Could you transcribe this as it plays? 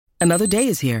Another day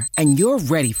is here, and you're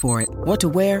ready for it. What to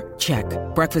wear? Check.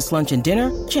 Breakfast, lunch, and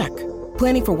dinner? Check.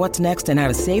 Planning for what's next and how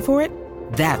to save for it?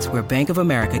 That's where Bank of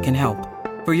America can help.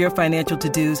 For your financial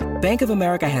to-dos, Bank of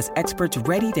America has experts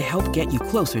ready to help get you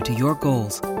closer to your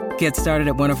goals. Get started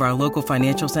at one of our local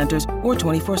financial centers or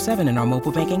 24/7 in our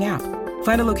mobile banking app.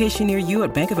 Find a location near you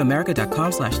at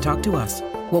bankofamerica.com/talktous.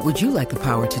 What would you like the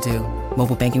power to do?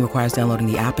 Mobile banking requires downloading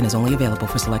the app and is only available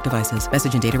for select devices.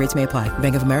 Message and data rates may apply.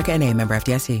 Bank of America N.A., member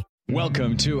FDIC.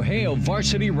 Welcome to Hail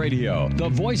Varsity Radio, the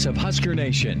voice of Husker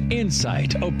Nation.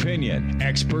 Insight, opinion,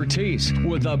 expertise,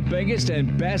 with the biggest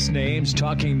and best names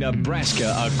talking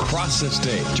Nebraska across the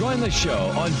state. Join the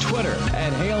show on Twitter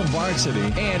at Hail Varsity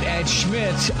and at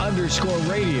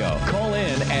Schmitz_radio. Call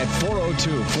in at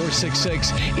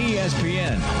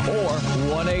 402-466-ESPN or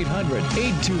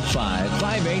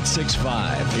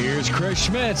 1-800-825-5865. Here's Chris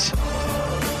Schmitz.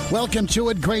 Welcome to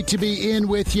it. Great to be in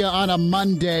with you on a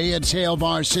Monday. It's Hail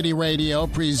Varsity Radio,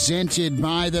 presented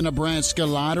by the Nebraska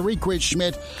Lottery. Chris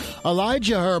Schmidt,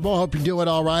 Elijah Herbal. Hope you're doing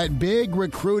all right. Big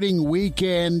recruiting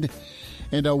weekend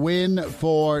and a win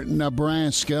for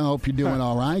Nebraska. Hope you're doing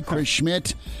all right. Chris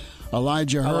Schmidt,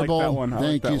 Elijah Herbal. I like that one.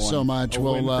 Thank you so much.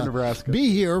 We'll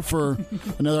be here for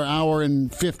another hour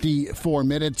and 54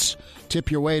 minutes. Tip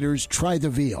your waiters. Try the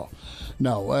veal.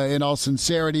 No, in all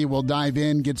sincerity, we'll dive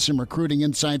in, get some recruiting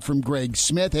insight from Greg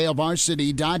Smith,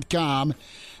 HailVarsity.com,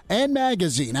 and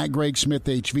magazine at Greg Smith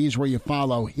HV is where you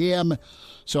follow him.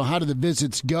 So how did the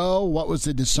visits go? What was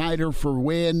the decider for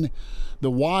win? The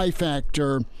Y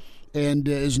factor, and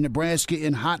is Nebraska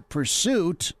in hot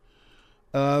pursuit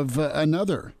of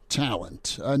another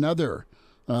talent, another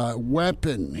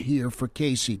weapon here for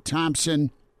Casey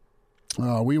Thompson?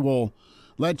 We will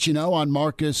let you know on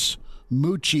Marcus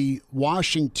Moochie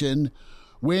Washington,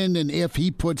 when and if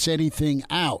he puts anything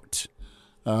out.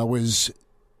 Was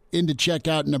in to check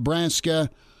out Nebraska.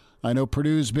 I know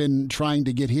Purdue's been trying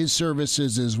to get his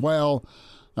services as well.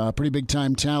 Pretty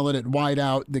big-time talent at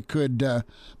wideout that could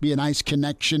be a nice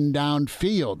connection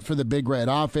downfield for the Big Red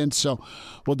offense. So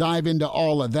we'll dive into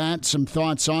all of that. Some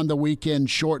thoughts on the weekend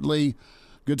shortly.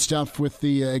 Good stuff with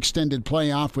the extended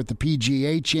playoff with the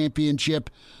PGA Championship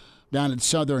down at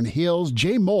Southern Hills.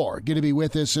 Jay Moore going to be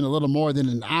with us in a little more than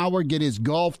an hour. Get his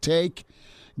golf take,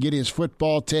 get his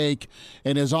football take,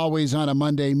 and as always on a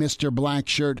Monday, Mr.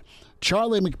 Blackshirt,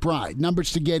 Charlie McBride.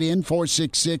 Numbers to get in,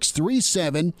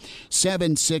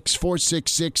 466-3776,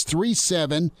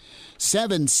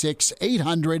 466-3776,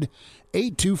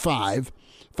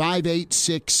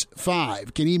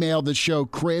 800-825-5865. Can email the show,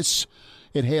 Chris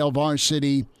at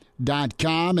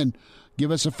HailVarsity.com, and give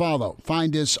us a follow.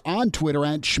 Find us on Twitter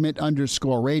at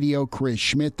Schmidt_radio. Chris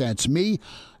Schmidt, that's me,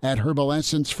 at Herbal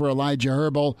Essence for Elijah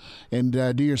Herbal. And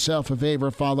do yourself a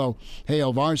favor, follow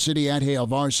Hail Varsity at Hail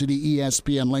Varsity,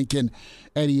 ESPN Lincoln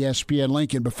at ESPN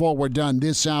Lincoln. Before we're done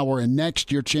this hour and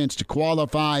next, your chance to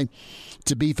qualify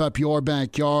to beef up your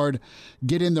backyard.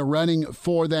 Get in the running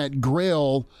for that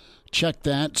grill. Check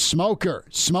that. Smoker,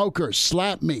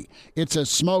 slap me. It's a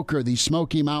smoker, the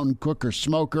Smoky Mountain Cooker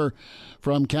Smoker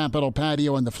from Capitol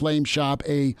Patio and the Flame Shop.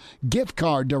 A gift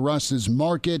card to Russ's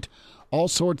Market. All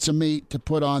sorts of meat to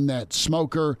put on that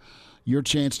smoker. Your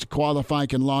chance to qualify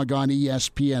can log on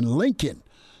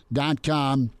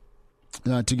ESPNLincoln.com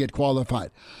to get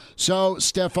qualified. So,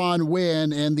 Stefan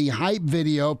Wynn and the hype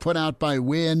video put out by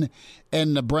Wynn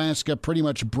and Nebraska pretty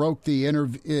much broke the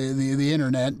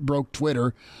internet, broke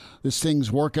Twitter. This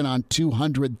thing's working on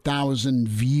 200,000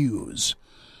 views,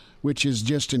 which is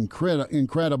just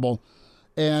incredible.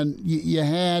 And you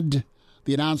had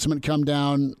the announcement come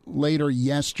down later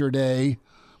yesterday.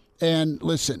 And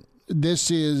listen,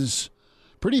 this is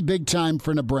pretty big time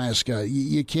for Nebraska.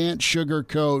 You can't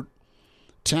sugarcoat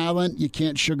talent. You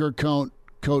can't sugarcoat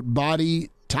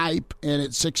body type. And at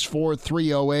 6'4",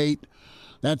 308,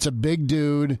 that's a big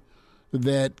dude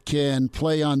that can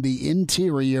play on the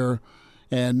interior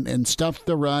and stuff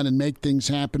the run and make things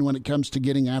happen when it comes to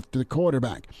getting after the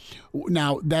quarterback.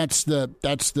 Now, that's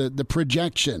the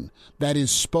projection that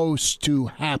is supposed to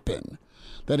happen.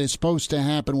 That is supposed to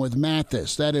happen with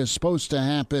Mathis. That is supposed to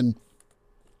happen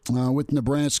with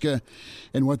Nebraska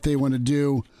and what they want to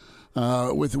do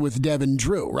with Devin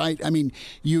Drew, right? I mean,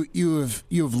 you've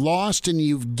lost and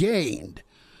you've gained.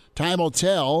 Time will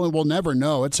tell, and we'll never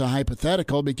know. It's a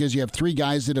hypothetical because you have three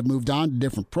guys that have moved on to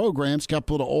different programs, a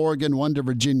couple to Oregon, one to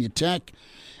Virginia Tech,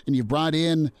 and you brought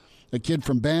in a kid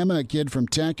from Bama, a kid from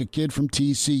Tech, a kid from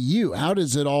TCU. How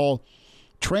does it all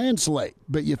translate?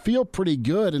 But you feel pretty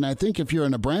good, and I think if you're a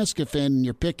Nebraska fan and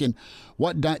you're picking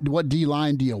what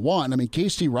D-line do you want, I mean,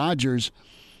 Casey Rogers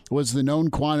was the known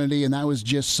quantity, and that was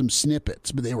just some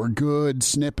snippets, but they were good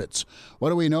snippets. What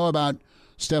do we know about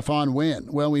Stephon Wynn?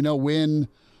 Well, we know Wynn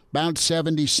about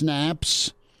 70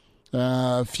 snaps,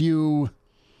 a few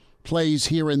plays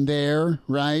here and there,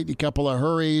 right? A couple of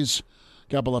hurries,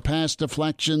 a couple of pass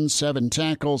deflections, 7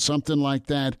 tackles, something like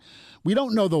that. We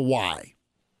don't know the why.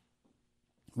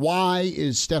 Why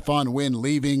is Stephon Wynn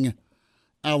leaving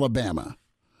Alabama?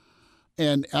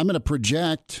 And I'm going to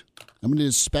project, I'm going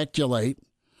to speculate.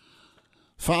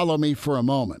 Follow me for a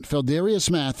moment. Phildarius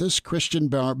Mathis, Christian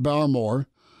Barmore,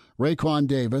 Raekwon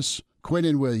Davis,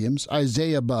 Quinnen Williams,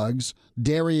 Isaiah Buggs,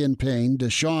 Darian Payne,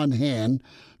 Deshaun Hand,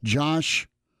 Josh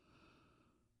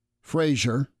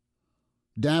Frazier,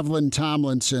 Davlin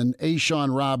Tomlinson,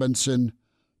 A'Shawn Robinson,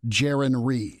 Jaron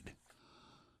Reed.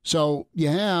 So you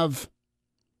have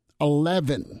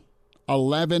 11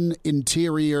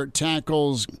 interior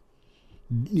tackles,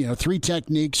 3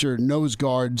 techniques or nose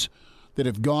guards that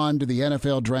have gone to the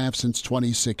NFL draft since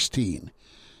 2016.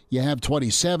 You have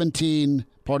 2017,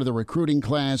 part of the recruiting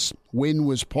class Wynn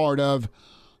was part of.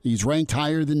 He's ranked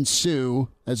higher than Sue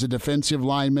as a defensive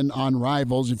lineman on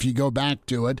Rivals, if you go back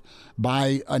to it,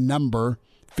 by a number,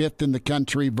 5th in the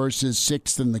country versus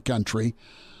 6th in the country.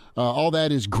 All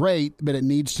that is great, but it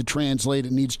needs to translate.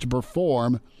 It needs to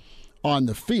perform on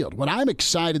the field. What I'm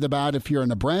excited about, if you're a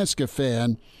Nebraska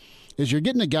fan, is you're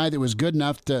getting a guy that was good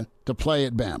enough to play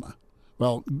at Bama.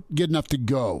 Well, good enough to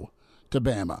go to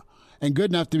Bama and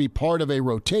good enough to be part of a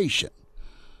rotation.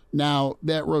 Now,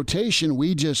 that rotation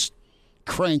we just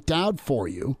cranked out for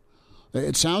you,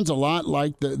 it sounds a lot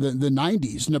like the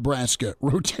 90s Nebraska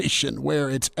rotation where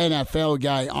it's NFL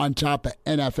guy on top of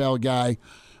NFL guy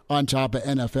on top of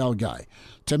NFL guy.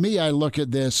 To me, I look at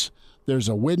this, there's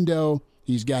a window,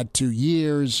 he's got 2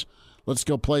 years, let's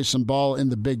go play some ball in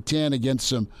the Big Ten against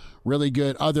some really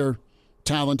good other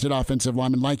talented offensive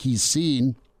linemen like he's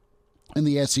seen in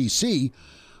the SEC.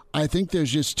 I think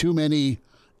there's just too many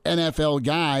NFL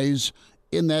guys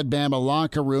in that Bama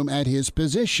locker room at his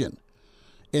position.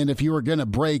 And if you were going to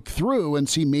break through and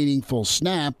see meaningful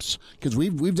snaps, because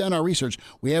we've done our research,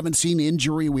 we haven't seen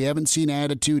injury, we haven't seen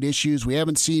attitude issues, we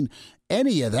haven't seen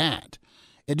any of that.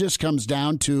 It just comes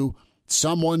down to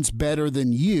someone's better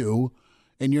than you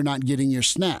and you're not getting your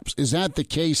snaps. Is that the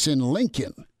case in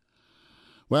Lincoln?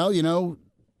 Well,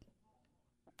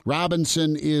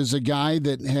 Robinson is a guy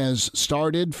that has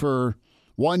started for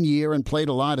 1 year and played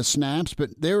a lot of snaps, but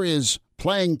there is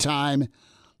playing time.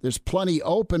 There's plenty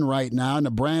open right now.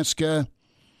 Nebraska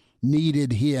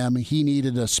needed him. He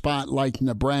needed a spot like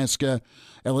Nebraska.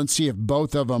 And let's see if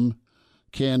both of them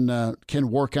can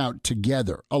work out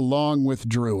together, along with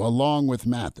Drew, along with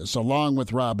Mathis, along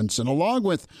with Robinson, along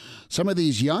with some of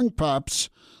these young pups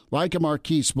like a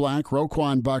Marquise Black,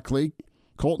 Roquan Buckley,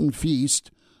 Colton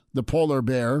Feast, the Polar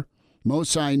Bear,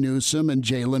 Mosai Newsome, and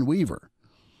Jalen Weaver.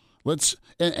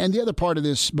 And the other part of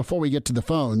this, before we get to the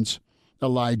phones,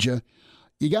 Elijah,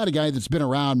 you got a guy that's been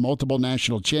around multiple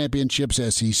national championships,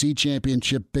 SEC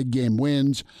championship, big game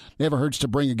wins. Never hurts to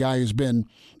bring a guy who's been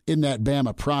in that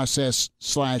Bama process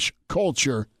 /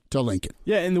 culture to Lincoln.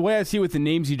 Yeah, and the way I see it with the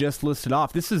names you just listed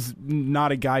off, this is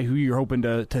not a guy who you're hoping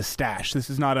to stash. This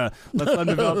is not a let's let him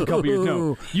develop a couple years.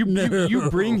 No, you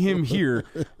bring him here,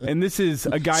 and this is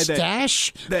a guy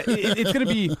stash? that it's going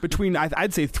to be between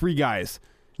I'd say 3 guys.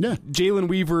 Yeah, Jalen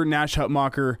Weaver, Nash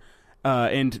Hutmacher,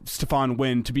 and Stephon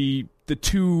Wynn to be the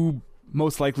 2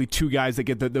 most likely 2 guys that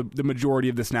get the majority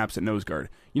of the snaps at nose guard.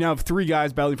 You now have 3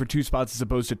 guys battling for 2 spots as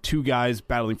opposed to 2 guys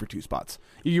battling for 2 spots.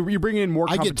 You're bringing in more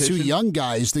competition. I get 2 young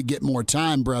guys that get more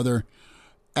time, brother,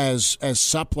 as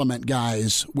supplement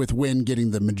guys, with Wynn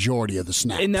getting the majority of the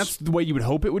snaps. And that's the way you would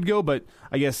hope it would go, but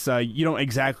I guess you don't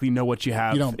exactly know what you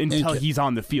have until he's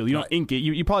on the field. You don't ink it.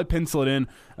 You probably pencil it in.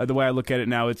 The way I look at it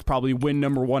now, it's probably Wynn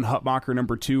number 1, Hutmacher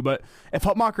number 2. But if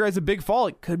Hutmacher has a big fall,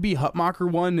 it could be Hutmacher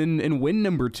 1 and Wynn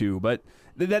number 2. But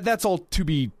that's all to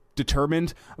be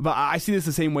determined. But I see this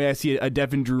the same way I see a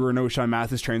Devin Drew or an O'Shawn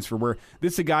Mathis transfer, where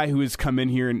this is a guy who has come in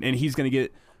here and he's going to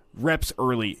get reps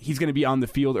early. He's going to be on the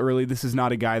field early. This is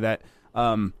not a guy that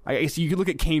I guess you could look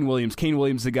at Kane Williams. Kane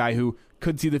Williams is a guy who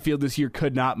could see the field this year,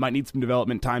 could not, might need some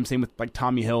development time. Same with like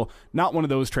Tommy Hill. Not one of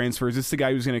those transfers. This is a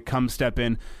guy who's going to come step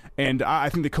in, and I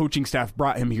think the coaching staff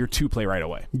brought him here to play right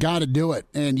away. Got to do it.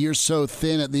 And you're so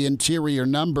thin at the interior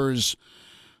numbers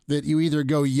that you either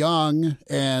go young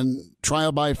and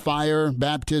trial by fire,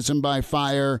 baptism by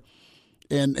fire,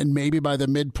 and maybe by the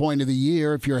midpoint of the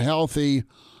year, if you're healthy,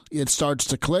 it starts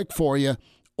to click for you,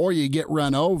 or you get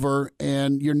run over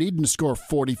and you're needing to score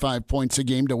 45 points a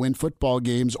game to win football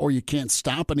games, or you can't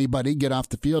stop anybody, get off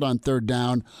the field on 3rd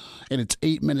down, and it's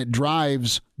 8-minute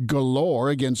drives galore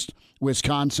against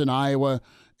Wisconsin, Iowa,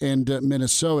 and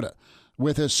Minnesota.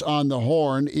 With us on the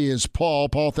horn is Paul.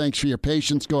 Paul, thanks for your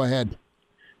patience. Go ahead.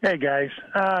 Hey, guys.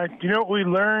 Do you know what we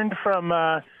learned from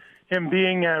him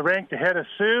being ranked ahead of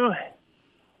Sue?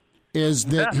 Is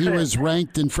that he was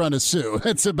ranked in front of Sue.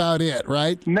 That's about it,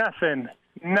 right? Nothing.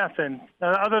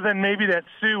 Other than maybe that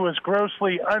Sue was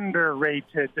grossly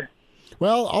underrated.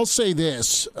 Well, I'll say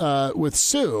this with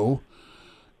Sue,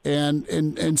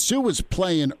 and Sue was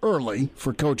playing early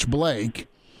for Coach Blake,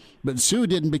 but Sue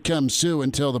didn't become Sue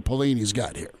until the Pellinis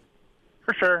got here.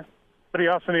 For sure. But he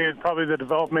also needed probably the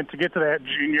development to get to that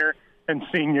junior and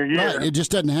senior year. Right. It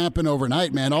just doesn't happen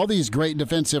overnight, man. All these great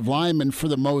defensive linemen, for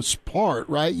the most part,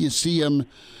 right? You see them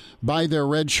by their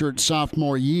redshirt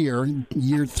sophomore year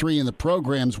 3 in the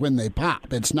programs when they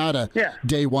pop. It's not a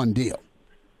day one deal.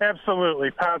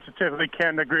 Absolutely. Positively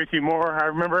can't agree with you more.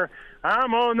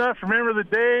 I'm old enough to remember the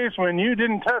days when you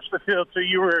didn't touch the field till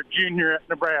you were a junior at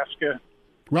Nebraska.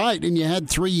 Right, and you had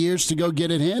 3 years to go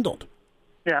get it handled.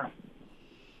 Yeah.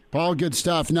 Paul, good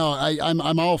stuff. No,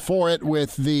 I'm all for it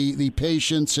with the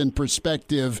patience and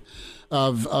perspective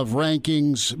of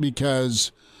rankings,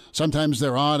 because sometimes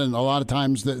they're on and a lot of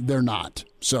times they're not.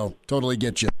 So totally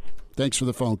get you. Thanks for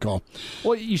the phone call.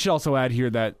 Well, you should also add here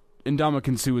that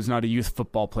Ndamukong Suh was not a youth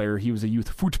football player. He was a youth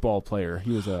football player.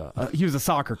 He was a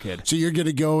soccer kid. So you're going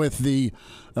to go with the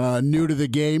new to the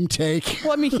game take?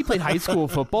 Well, I mean, he played high school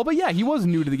football, but yeah, he was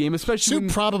new to the game, especially.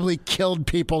 Suh probably killed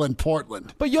people in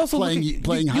Portland. But you also playing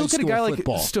high look at a guy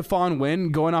football. like Stephon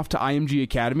Wynn going off to IMG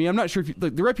Academy. I'm not sure if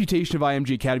the reputation of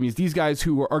IMG Academy is these guys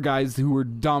who are guys who were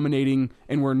dominating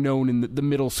and were known in the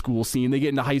middle school scene. They get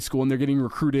into high school and they're getting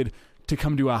recruited to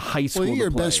come to a high school. Well,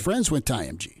 your best friends went to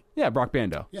IMG. Yeah, Brock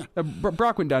Bando. Yeah.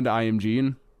 Brock went down to IMG,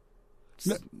 and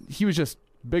he was just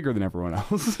bigger than everyone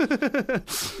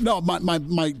else. No,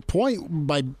 my point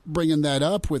by bringing that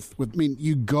up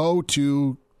you go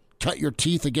to cut your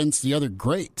teeth against the other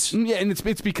greats. Yeah, and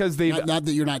it's because they've... Not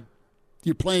that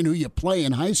you're playing who you play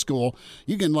in high school.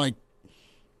 You can do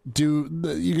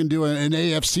an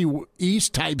AFC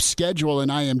East type schedule in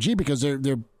IMG because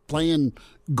they're playing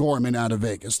Gorman out of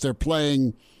Vegas. They're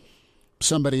playing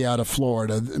somebody out of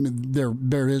Florida. I mean,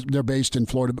 they're based in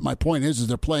Florida, but my point is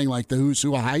they're playing like the who's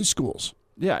who of high schools.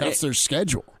 Yeah, that's their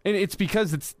schedule. And it's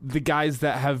because it's the guys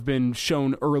that have been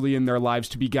shown early in their lives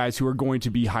to be guys who are going to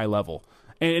be high level.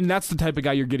 And that's the type of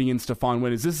guy you're getting in Stephon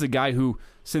Wynn. This is a guy who,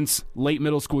 since late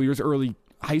middle school years, early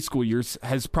high school years,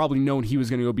 has probably known he was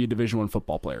going to go be a Division I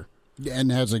football player.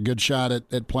 And has a good shot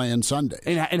at playing Sunday.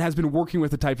 And has been working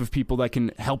with the type of people that can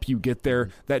help you get there,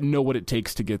 that know what it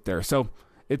takes to get there. So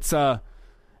it's one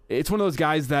of those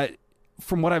guys that,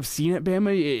 from what I've seen at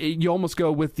Bama, you almost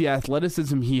go with the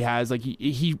athleticism he has. Like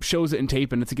he shows it in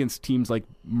tape, and it's against teams like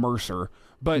Mercer.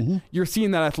 But you're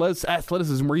seeing that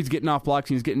athleticism where he's getting off blocks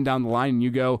and he's getting down the line, and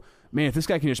you go, man, if this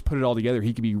guy can just put it all together,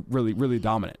 he could be really, really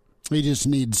dominant. He just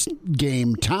needs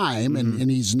game time, and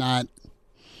he's not.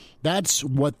 That's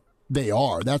what they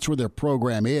are. That's where their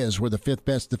program is. We're the 5th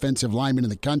best defensive lineman in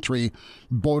the country,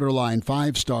 borderline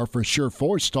 5-star, for sure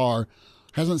 4-star,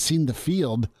 hasn't seen the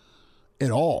field at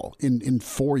all in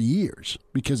 4 years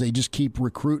because they just keep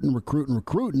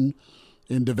recruiting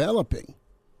and developing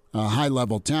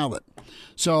high-level talent.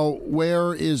 So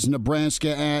where is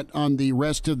Nebraska at on the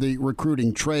rest of the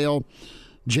recruiting trail?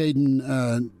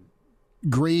 Jaden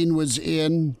Green was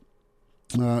in.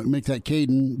 Make that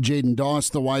Jaden Doss,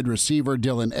 the wide receiver,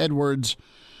 Dylan Edwards,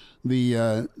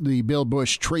 the Bill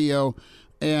Bush trio.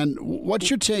 And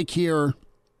what's your take here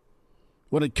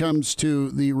when it comes to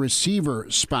the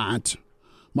receiver spot,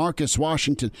 Marcus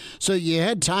Washington? So you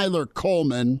had Tyler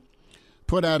Coleman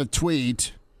put out a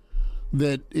tweet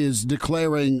that is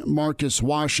declaring Marcus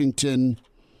Washington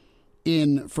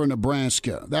in for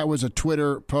Nebraska. That was a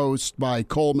Twitter post by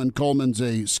Coleman. Coleman's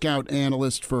a scout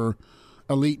analyst for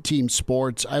Elite Team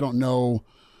Sports. I don't know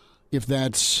if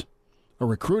that's a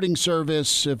recruiting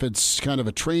service, if it's kind of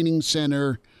a training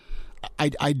center.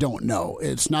 I don't know.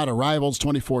 It's not a Rivals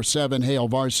 24/7 Hail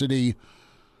Varsity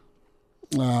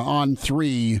on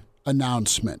 3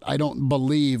 announcement. I don't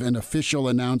believe an official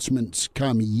announcement's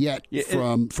come yet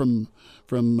from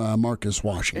Marcus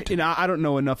Washington. And I don't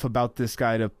know enough about this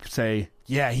guy to say,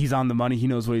 yeah, he's on the money. He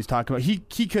knows what he's talking about.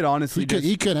 He could honestly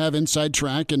he could have inside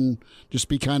track and just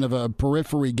be kind of a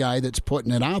periphery guy that's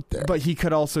putting it out there. But he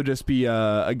could also just be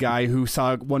a guy who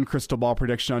saw one crystal ball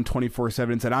prediction on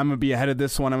 24/7 and said, I'm going to be ahead of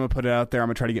this one. I'm going to put it out there. I'm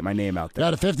going to try to get my name out there.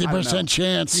 Got a 50%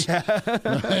 chance. Yeah.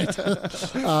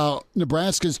 Right?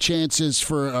 Nebraska's chances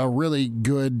for a really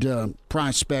good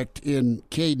prospect in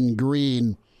Caden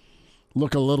Green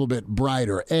look a little bit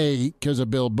brighter. A, because of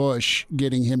Bill Bush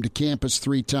getting him to campus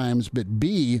 3 times, but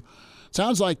B,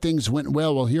 sounds like things went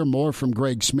well. We'll hear more from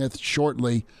Greg Smith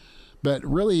shortly, but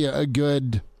really a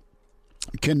good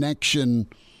connection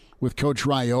with Coach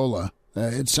Raiola.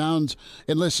 It sounds,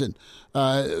 and listen,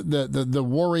 the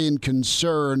worry and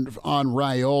concern on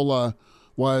Raiola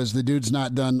was the dude's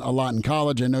not done a lot in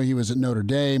college. I know he was at Notre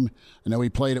Dame. I know he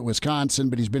played at Wisconsin,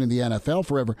 but he's been in the NFL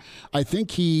forever. I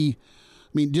think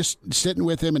just sitting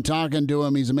with him and talking to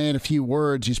him, he's a man of few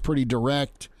words. He's pretty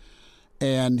direct,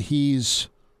 and he's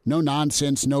no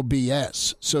nonsense, no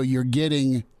BS. So you're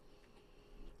getting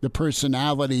the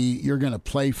personality you're going to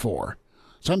play for.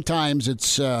 Sometimes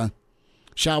it's,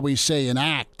 shall we say, an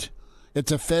act.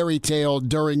 It's a fairy tale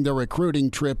during the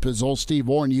recruiting trip, as old Steve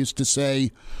Warren used to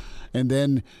say. And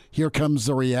then here comes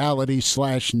the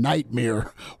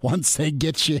reality/nightmare once they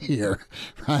get you here,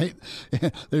 right?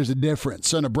 There's a difference.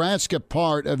 So Nebraska,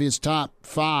 part of his top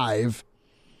 5,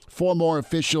 4 more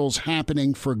officials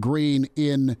happening for Green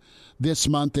in this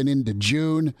month and into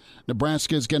June.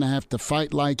 Nebraska is going to have to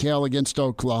fight like hell against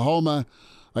Oklahoma,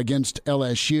 against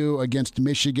LSU, against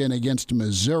Michigan, against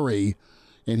Missouri.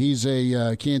 And he's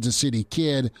a Kansas City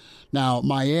kid. Now,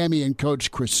 Miami and Coach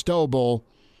Cristobal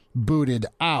booted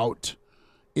out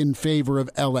in favor of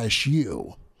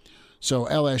LSU. So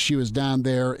LSU is down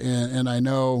there, and I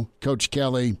know Coach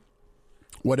Kelly,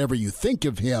 whatever you think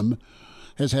of him,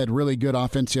 has had really good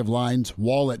offensive lines.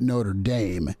 Wall at Notre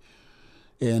Dame.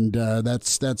 And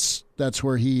that's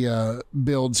where he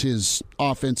builds his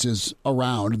offenses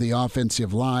around, the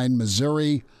offensive line.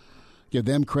 Missouri, give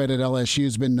them credit.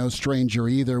 LSU's been no stranger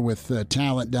either with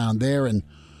talent down there. And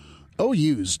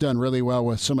OU's done really well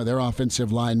with some of their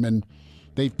offensive linemen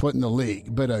they've put in the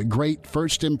league. But a great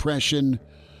first impression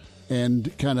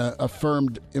and kind of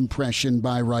affirmed impression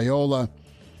by Raiola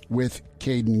with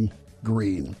Caden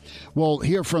Green. We'll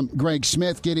hear from Greg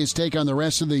Smith, get his take on the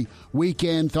rest of the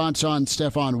weekend, thoughts on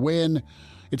Stephon Wynn.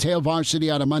 It's Hail Varsity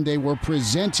on a Monday. We're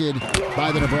presented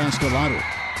by the Nebraska Lottery.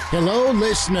 Hello,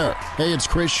 listener. Hey, it's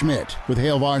Chris Schmidt with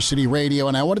Hail Varsity Radio,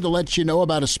 and I wanted to let you know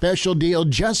about a special deal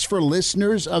just for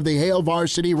listeners of the Hail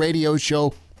Varsity Radio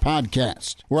Show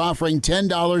podcast. We're offering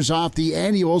 $10 off the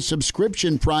annual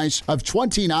subscription price of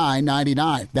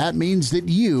 $29.99. That means that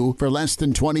you, for less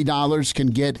than $20,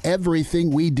 can get everything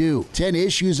we do. 10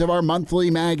 issues of our monthly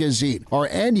magazine, our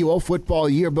annual football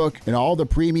yearbook, and all the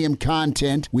premium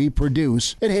content we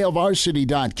produce at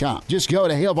HailVarsity.com. Just go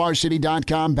to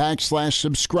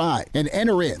HailVarsity.com/subscribe and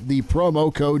enter in the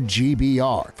promo code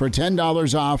GBR for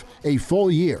 $10 off a full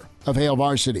year of Hail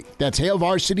Varsity. That's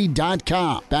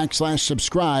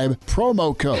HailVarsity.com/subscribe,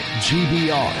 promo code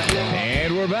GBR.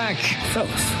 And we're back.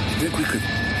 Fellas, think we could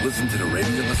listen to the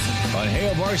radio on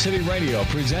Hail Varsity Radio,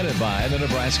 presented by the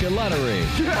Nebraska Lottery.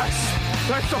 Yes!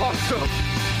 That's awesome!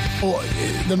 Oh,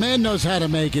 the man knows how to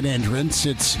make an entrance.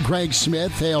 It's Greg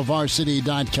Smith,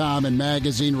 HailVarsity.com and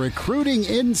magazine recruiting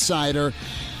insider.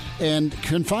 And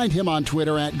can find him on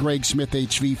Twitter at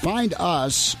GregSmithHV. Find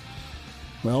us,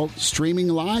 well, streaming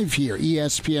live here.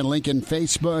 ESPN Lincoln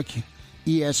Facebook,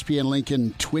 ESPN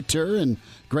Lincoln Twitter, and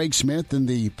Greg Smith in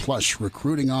the plush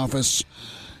recruiting office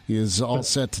is all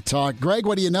set to talk. Greg,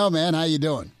 what do you know, man? How you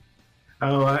doing?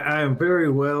 Oh, I am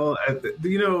very well.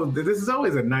 You know, this is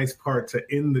always a nice part to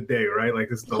end the day, right? Like,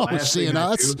 this is the last thing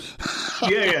I do.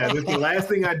 Yeah, this is the last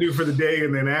thing I do for the day.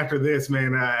 And then after this,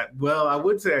 man, I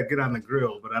would say I get on the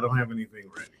grill, but I don't have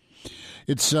anything ready.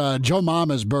 It's Joe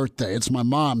Mama's birthday. It's my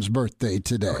mom's birthday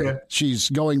today. Okay. She's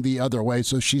going the other way,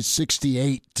 so she's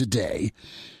 68 today.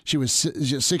 She was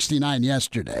 69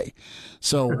 yesterday,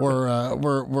 so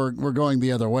we're going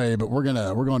the other way. But we're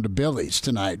going to Billy's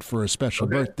tonight for a special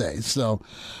birthday. So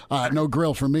no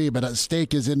grill for me, but a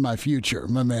steak is in my future,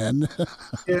 my man.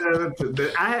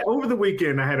 Yeah, over the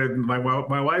weekend I had my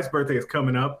wife's birthday is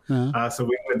coming up, so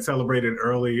we went and celebrated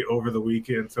early over the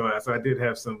weekend. So I did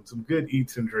have some good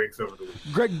eats and drinks over the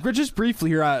weekend. Greg, just briefly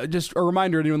here, just a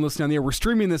reminder to anyone listening on the air, we're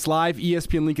streaming this live,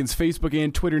 ESPN Lincoln's Facebook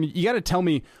and Twitter. And you got to tell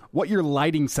me what your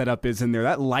lighting setup is in there.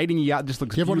 That lighting you got just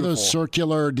looks beautiful. You have one of those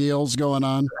circular deals going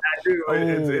on? I do. Oh.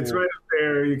 It's right up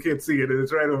there. You can't see it.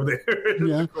 It's right over there in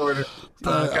the corner.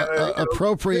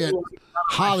 Appropriate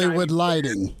Hollywood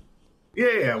lighting.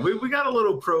 Yeah. We got a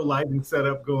little pro lighting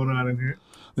setup going on in here.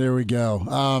 There we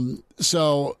go.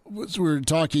 So we're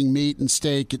talking meat and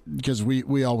steak because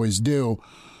we always do.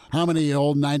 How many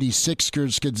old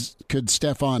 96ers could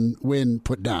Stephon Wynn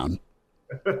put down?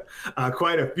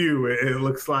 Quite a few, it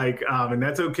looks like, and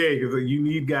that's okay because you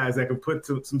need guys that can put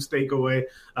some stake away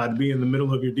to be in the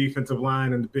middle of your defensive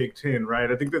line in the Big Ten,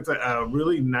 right? I think that's a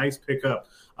really nice pickup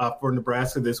for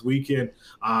Nebraska this weekend.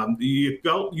 You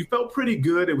felt pretty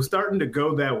good. It was starting to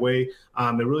go that way.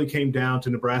 It really came down to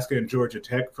Nebraska and Georgia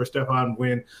Tech for Stephon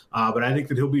Wynn, but I think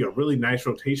that he'll be a really nice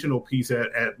rotational piece at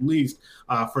least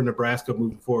for Nebraska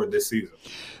moving forward this season.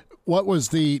 What was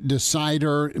the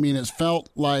decider? I mean, it felt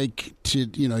like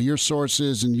your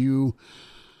sources and you,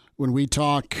 when we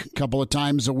talk a couple of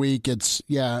times a week, it's,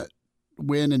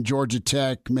 Wynn and Georgia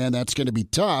Tech, man, that's going to be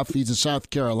tough. He's a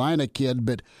South Carolina kid,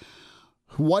 but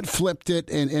what flipped it,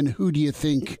 and who do you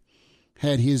think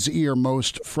had his ear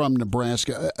most from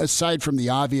Nebraska? Aside from the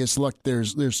obvious, look,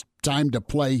 there's time to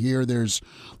play here. There's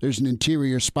an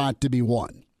interior spot to be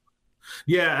won.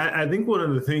 Yeah, I think one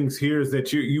of the things here is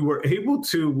that you were able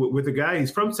to, with a guy, he's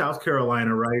from South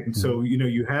Carolina, right? And so,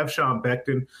 you have Sean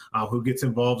Beckton, who gets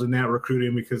involved in that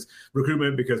recruitment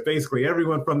because basically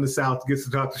everyone from the South gets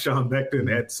to talk to Sean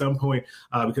Beckton at some point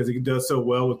because he does so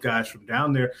well with guys from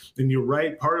down there. And you're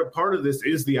right, part of this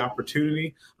is the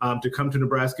opportunity to come to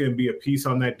Nebraska and be a piece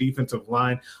on that defensive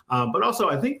line. But also,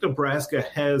 I think Nebraska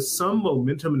has some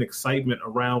momentum and excitement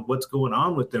around what's going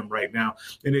on with them right now.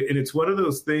 And it's one of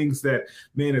those things that,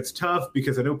 man, it's tough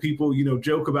because I know people,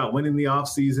 joke about winning the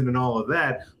offseason and all of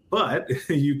that. But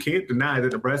you can't deny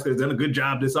that Nebraska has done a good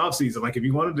job this offseason. Like if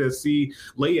you wanted to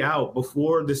lay out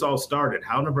before this all started,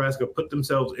 how Nebraska put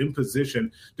themselves in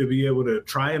position to be able to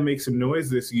try and make some noise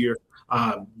this year.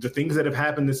 The things that have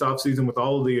happened this offseason with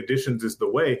all of the additions is the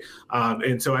way.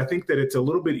 And so I think that it's a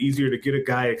little bit easier to get a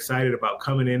guy excited about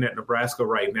coming in at Nebraska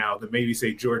right now than maybe,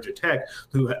 say, Georgia Tech,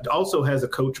 who also has a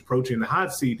coach approaching the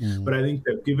hot seat. But I think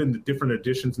that given the different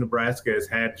additions Nebraska has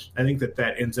had, I think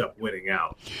that ends up winning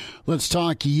out. Let's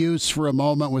talk use for a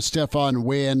moment with Stephon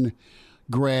Wynn,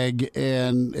 Greg,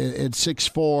 and at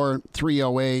 6'4",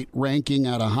 308, ranking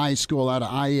out of high school, out of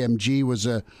IMG, was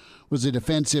a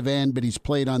defensive end, but he's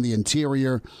played on the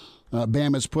interior.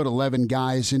 Bama's put 11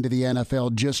 guys into the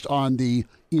NFL just on the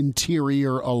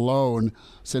interior alone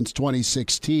since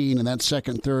 2016, and that's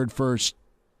second, third, first,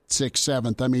 sixth,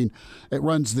 seventh. I mean, it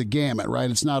runs the gamut, right?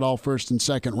 It's not all first and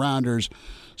second rounders.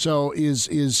 So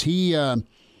is he a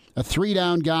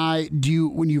three-down guy?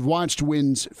 When you've watched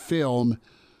Wynn's film,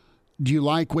 do you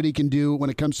like what he can do when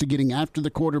it comes to getting after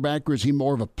the quarterback, or is he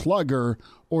more of a plugger,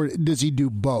 or does he do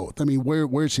both? I mean,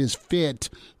 where's his fit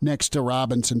next to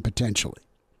Robinson potentially?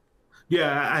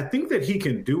 Yeah, I think that he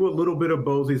can do a little bit of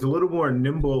both. He's a little more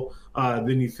nimble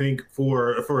than you think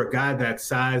for a guy that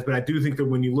size. But I do think that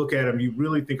when you look at him, you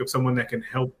really think of someone that can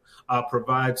help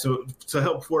provide to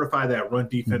help fortify that run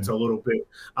defense a little bit.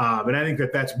 And I think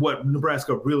that's what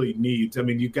Nebraska really needs. I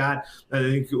mean, you got, I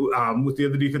think, with the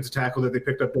other defensive tackle that they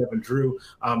picked up, Devin Drew,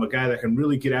 a guy that can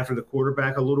really get after the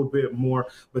quarterback a little bit more.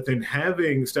 But then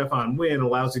having Stephon Wynn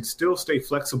allows you to still stay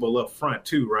flexible up front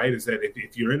too, right? Is that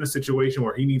if you're in a situation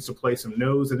where he needs to play some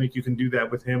nose, I think you can do that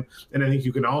with him. And I think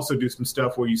you can also do some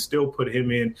stuff where you still put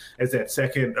him in as that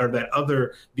second or that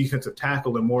other defensive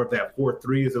tackle and more of that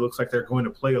 4-3, as it looks like they're going to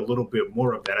play a little bit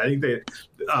more of that. I think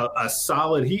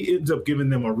that he ends up giving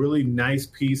them a really nice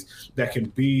piece that can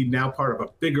be now part of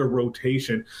a bigger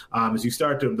rotation. As you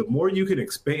start the more you can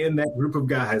expand that group of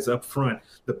guys up front,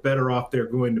 the better off they're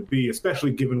going to be,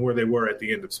 especially given where they were at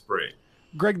the end of spring.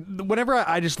 Greg, whenever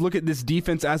I just look at this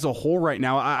defense as a whole right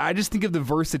now, I just think of the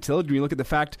versatility. When you look at the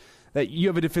fact that you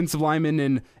have a defensive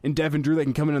lineman in Devin Drew that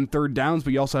can come in on third downs,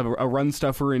 but you also have a run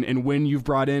stuffer and Wynn you've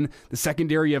brought in. The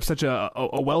secondary, you have such a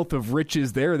wealth of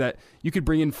riches there that you could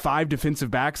bring in 5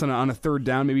 defensive backs on a third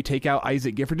down, maybe take out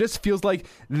Isaac Gifford. It just feels like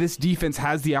this defense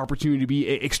has the opportunity to be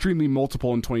extremely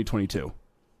multiple in 2022.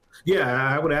 Yeah,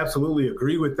 I would absolutely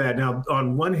agree with that. Now,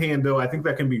 on one hand, though, I think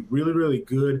that can be really, really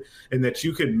good and that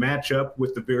you can match up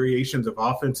with the variations of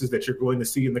offenses that you're going to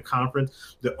see in the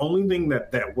conference. The only thing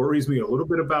that worries me a little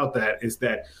bit about that is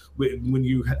that when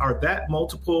you are that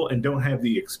multiple and don't have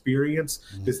the experience,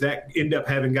 does that end up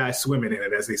having guys swimming in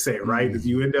it, as they say, right? If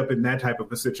you end up in that type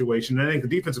of a situation. And I think the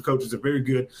defensive coaches are very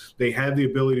good. They have the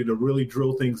ability to really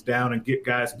drill things down and get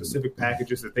guys specific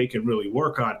packages that they can really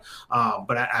work on.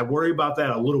 But I worry about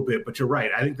that a little bit. But you're right.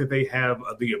 I think that they have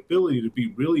the ability to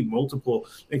be really multiple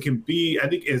and can be, I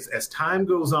think as time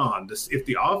goes on, if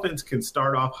the offense can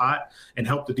start off hot and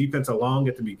help the defense along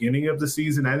at the beginning of the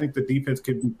season, I think the defense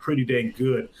can be pretty dang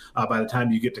good by the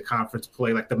time you get to conference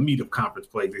play, like the meat of conference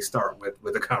play they start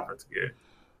with a conference game.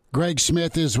 Greg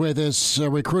Smith is with us,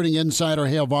 recruiting insider,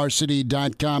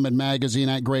 HailVarsity.com and magazine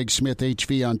at Greg Smith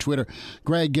HV on Twitter.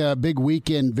 Greg, big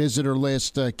weekend visitor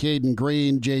list, Caden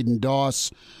Green, Jaden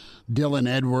Doss, Dylan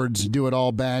Edwards, do it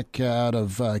all back out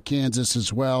of Kansas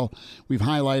as well. We've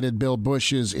highlighted Bill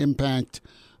Bush's impact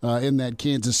in that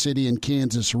Kansas City and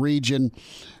Kansas region.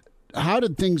 How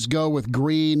did things go with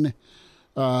Green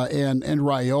and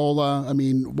Raiola? I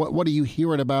mean, what are you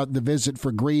hearing about the visit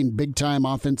for Green? Big-time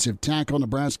offensive tackle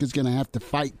Nebraska's going to have to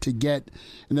fight to get.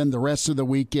 And then the rest of the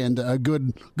weekend, a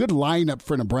good lineup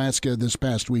for Nebraska this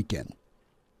past weekend.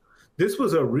 this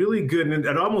was a really good, and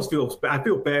I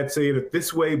feel bad saying it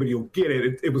this way, but you'll get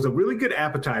it. It was a really good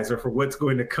appetizer for what's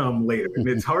going to come later. And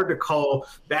it's hard to call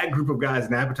that group of guys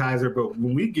an appetizer, but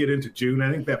when we get into June,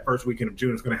 I think that first weekend of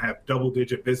June is going to have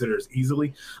double-digit visitors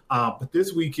easily. But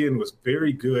this weekend was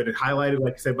very good. It highlighted,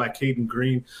 like I said, by Caden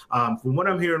Green. From what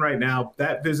I'm hearing right now,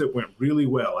 that visit went really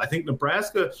well. I think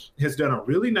Nebraska has done a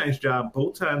really nice job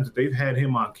both times that they've had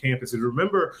him on campus. And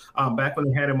remember, back when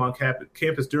they had him on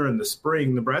campus during the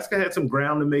spring, Nebraska had some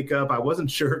ground to make up. I wasn't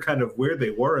sure kind of where they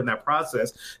were in that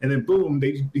process. And then boom,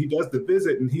 he does the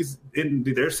visit and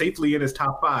they're safely in his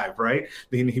top 5, right?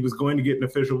 Then he was going to get an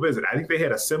official visit. I think they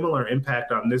had a similar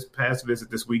impact on this past visit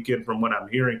this weekend from what I'm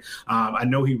hearing. I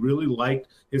know he really liked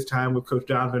his time with Coach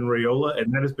Donovan Raiola,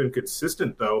 and that has been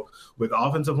consistent, though, with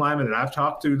offensive linemen that I've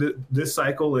talked to this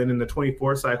cycle and in the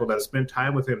 24 cycle that have spent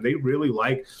time with him. They really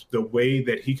like the way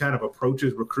that he kind of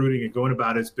approaches recruiting and going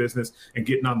about his business and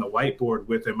getting on the whiteboard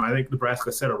with him. I think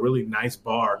Nebraska set a really nice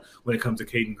bar when it comes to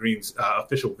Caden Green's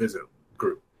official visit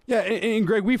group. Yeah, and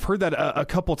Greg, we've heard that a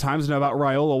couple times now about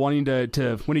Raiola wanting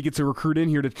to when he gets a recruit in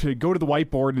here to go to the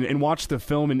whiteboard and watch the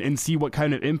film and see what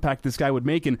kind of impact this guy would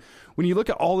make. And when you look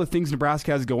at all the things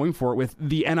Nebraska has going for it with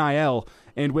the NIL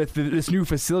and with this new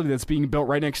facility that's being built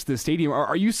right next to the stadium,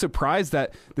 are you surprised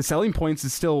that the selling points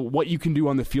is still what you can do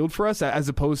on the field for us as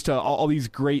opposed to all these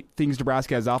great things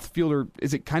Nebraska has off the field, or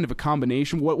is it kind of a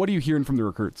combination? What are you hearing from the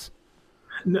recruits?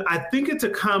 No, I think it's a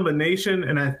combination,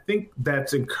 and I think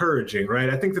that's encouraging, right?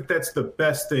 I think that's the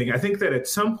best thing. I think that at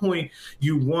some point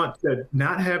you want to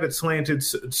not have it slanted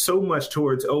so much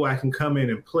towards, I can come in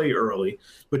and play early,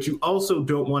 but you also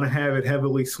don't want to have it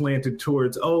heavily slanted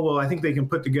towards, I think they can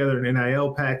put together an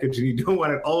NIL package, and you don't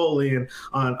want it all in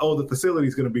on, the facility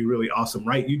is going to be really awesome,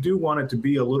 right? You do want it to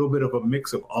be a little bit of a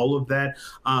mix of all of that,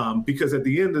 because at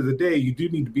the end of the day, you do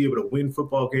need to be able to win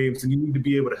football games, and you need to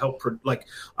be able to help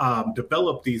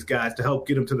develop these guys to help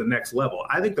get them to the next level.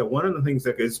 I think that one of the things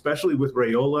that, especially with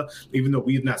Raiola, even though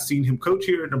we've not seen him coach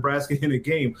here at Nebraska in a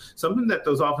game, something that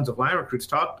those offensive line recruits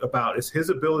talked about is his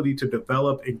ability to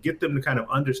develop and get them to kind of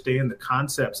understand the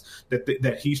concepts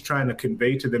that he's trying to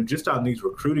convey to them just on these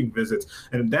recruiting visits.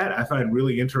 And that I find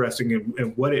really interesting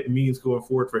in what it means going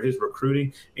forward for his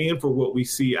recruiting and for what we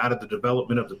see out of the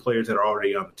development of the players that are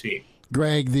already on the team.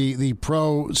 Greg, the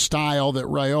pro style that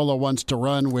Raiola wants to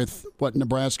run with what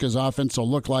Nebraska's offense will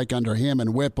look like under him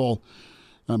and Whipple,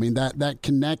 I mean, that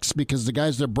connects because the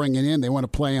guys they're bringing in, they want to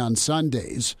play on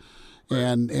Sundays.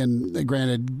 And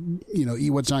granted,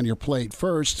 eat what's on your plate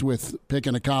first with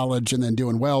picking a college and then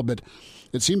doing well. But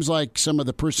it seems like some of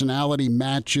the personality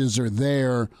matches are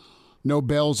there. No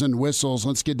bells and whistles.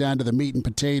 Let's get down to the meat and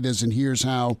potatoes, and here's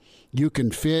how you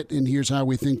can fit, and here's how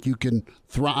we think you can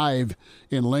thrive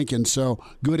in Lincoln. So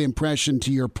good impression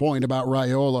to your point about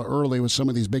Raiola early with some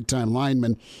of these big-time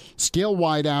linemen. Still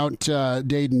wide out,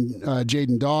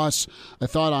 Jaden Doss. I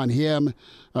thought on him.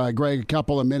 Greg, a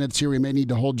couple of minutes here. We may need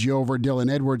to hold you over.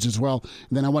 Dylan Edwards as well.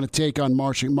 And then I want to take on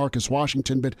Marcus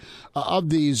Washington. But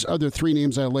of these other 3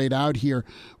 names I laid out here,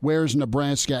 where's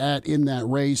Nebraska at in that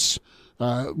race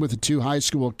with the 2 high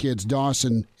school kids,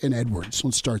 Dawson and Edwards?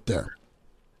 Let's start there.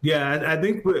 Yeah, I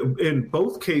think in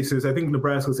both cases, I think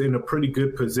Nebraska's in a pretty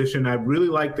good position. I really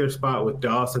like their spot with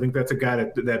Doss. I think that's a guy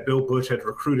that Bill Busch had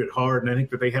recruited hard, and I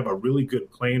think that they have a really good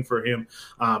plan for him.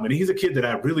 And he's a kid that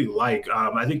I really like.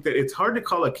 I think that it's hard to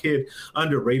call a kid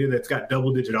underrated that's got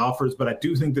double-digit offers, but I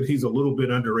do think that he's a little bit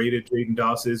underrated. Jaden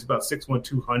Doss is about 6'1",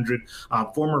 200,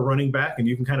 former running back, and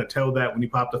you can kind of tell that when you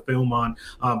pop the film on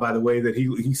by the way that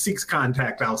he seeks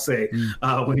contact, I'll say,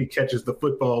 when he catches the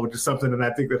football, which is something that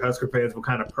I think that Husker fans will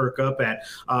kind of perk up at.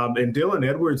 And Dylan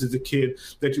Edwards is a kid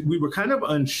that we were kind of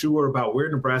unsure about where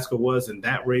Nebraska was in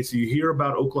that race. You hear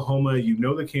about Oklahoma,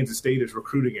 that Kansas State is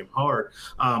recruiting him hard,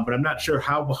 but I'm not sure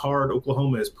how hard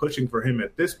Oklahoma is pushing for him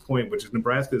at this point, which is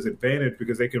Nebraska's advantage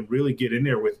because they can really get in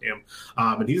there with him.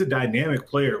 And he's a dynamic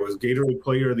player, was Gatorade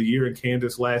Player of the Year in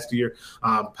Kansas last year,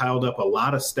 piled up a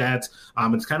lot of stats.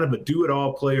 It's kind of a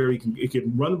do-it-all player. He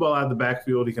can run the ball out of the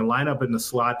backfield. He can line up in the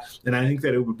slot, and I think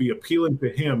that it would be appealing to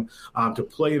him to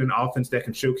play in an offense that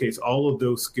can showcase all of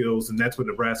those skills, and that's what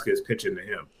Nebraska is pitching to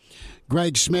him.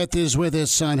 Greg Smith is with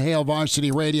us on Hail Varsity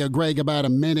Radio. Greg, about a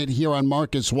minute here on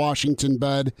Marcus Washington,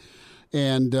 bud.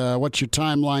 And what's your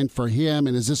timeline for him?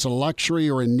 And is this a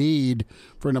luxury or a need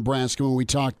for Nebraska when we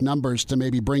talk numbers to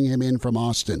maybe bring him in from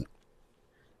Austin?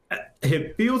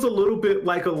 It feels a little bit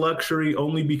like a luxury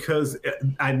only because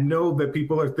I know that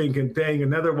people are thinking, dang,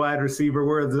 another wide receiver,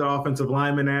 where is the offensive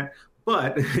lineman at?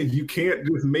 But you can't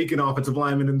just make an offensive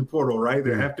lineman in the portal, right?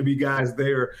 There have to be guys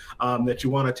there that you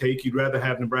want to take. You'd rather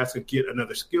have Nebraska get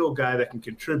another skilled guy that can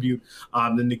contribute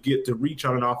than to get to reach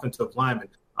on an offensive lineman.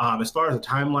 As far as the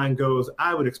timeline goes,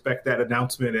 I would expect that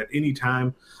announcement at any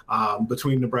time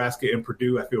between Nebraska and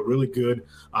Purdue. I feel really good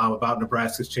about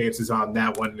Nebraska's chances on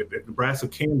that one. If Nebraska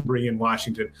can bring in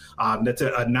Washington, that's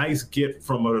a nice get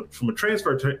from a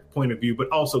transfer point of view,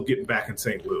 but also getting back in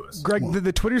St. Louis. Greg,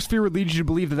 the Twitter sphere would lead you to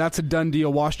believe that that's a done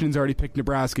deal. Washington's already picked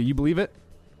Nebraska. You believe it?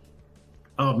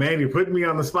 Oh, man, you're putting me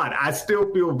on the spot. I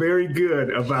still feel very good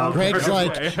about Greg's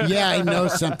like, yeah, I know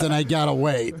something. I got to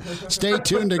wait. Stay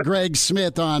tuned to Greg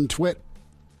Smith on Twitter.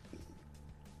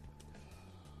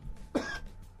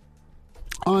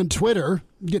 On Twitter,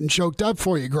 getting choked up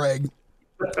for you, Greg.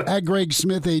 At Greg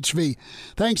Smith HV.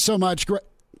 Thanks so much, Greg.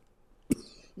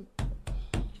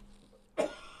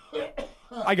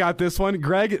 I got this one.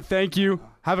 Greg, thank you.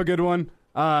 Have a good one.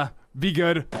 Be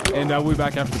good, and we'll be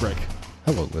back after the break.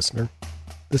 Hello, listener.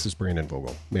 This is Brandon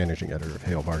Vogel, managing editor of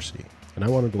Hail Varsity, and I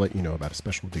wanted to let you know about a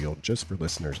special deal just for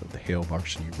listeners of the Hail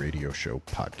Varsity Radio Show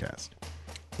podcast.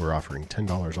 We're offering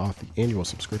 $10 off the annual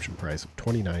subscription price of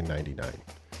 $29.99.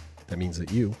 That means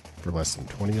that you, for less than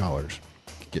 $20, can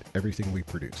get everything we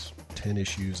produce, 10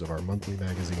 issues of our monthly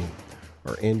magazine,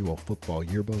 our annual football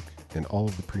yearbook, and all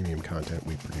of the premium content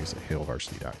we produce at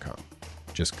hailvarsity.com.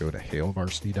 Just go to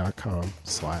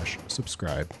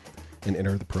hailvarsity.com/subscribe and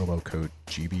enter the promo code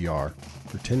GBR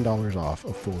for $10 off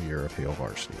a full year of Hail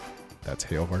Varsity. That's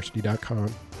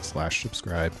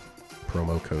hailvarsity.com/subscribe,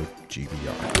 promo code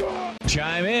GBR.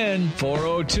 Chime in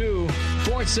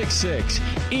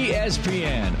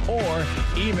 402-466-ESPN or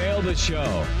email the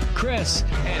show,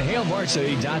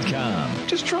 Chris@hailvarsity.com.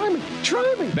 Just try me.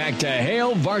 Back to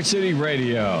Hail Varsity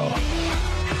Radio.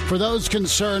 For those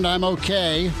concerned, I'm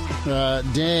okay.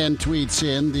 Dan tweets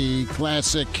in the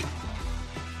classic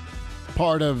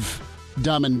part of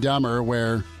Dumb and Dumber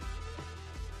where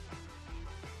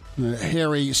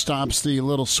Harry stops the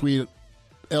little sweet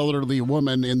elderly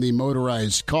woman in the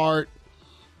motorized cart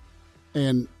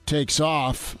and takes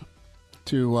off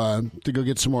to go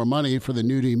get some more money for the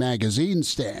Nudie magazine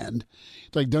stand.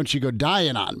 It's like, don't you go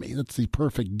dying on me. That's the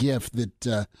perfect gift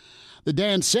that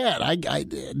Dan said. I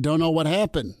don't know what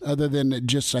happened other than I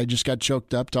just got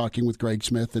choked up talking with Greg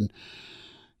Smith and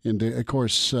of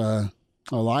course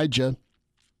Elijah.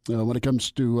 When it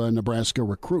comes to Nebraska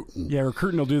recruiting. Yeah,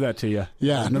 recruiting will do that to you.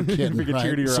 Yeah, no kidding. Bring a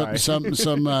tear to your eye. Some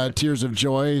tears of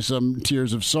joy, some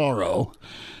tears of sorrow,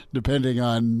 depending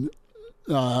on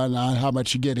how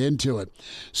much you get into it.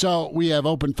 So we have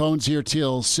open phones here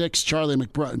till 6. Charlie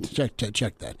McBride,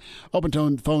 check that.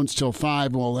 Open phones till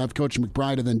 5. We'll have Coach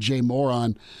McBride and then Jay Moore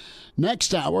on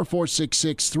next hour,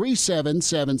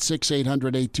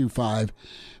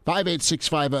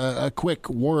 466-377-6800-825-5865. A quick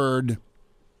word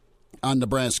on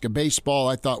Nebraska baseball.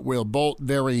 I thought Will Bolt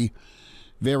very,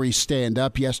 very stand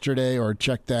up yesterday, or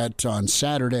check that on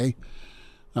Saturday,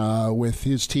 with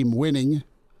his team winning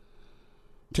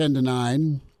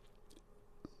 10-9,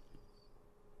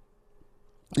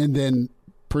 and then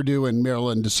Purdue and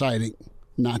Maryland deciding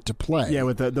not to play. Yeah,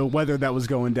 with the weather that was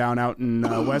going down out in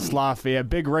West Lafayette,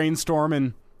 big rainstorm,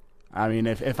 and I mean,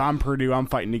 if I'm Purdue, I'm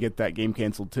fighting to get that game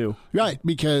canceled too. Right,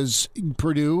 because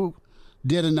Purdue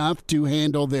did enough to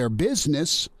handle their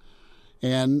business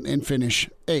and finish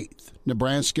 8th.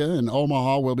 Nebraska and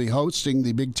Omaha will be hosting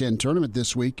the Big Ten tournament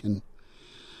this week. And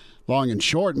long and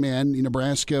short, man,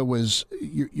 Nebraska was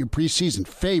your preseason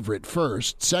favorite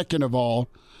first. Second of all,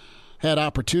 had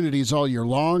opportunities all year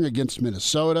long against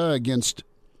Minnesota, against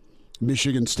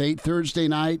Michigan State Thursday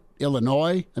night,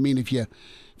 Illinois. I mean, if you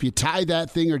tie that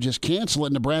thing or just cancel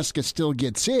it, Nebraska still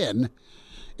gets in.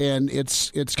 And it's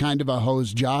kind of a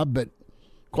hose job, but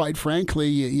quite frankly,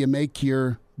 you make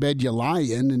your bed you lie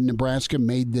in, and Nebraska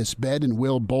made this bed, and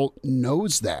Will Bolton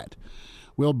knows that.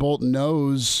 Will Bolton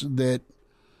knows that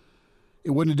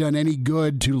it wouldn't have done any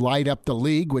good to light up the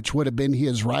league, which would have been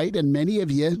his right, and many of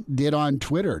you did on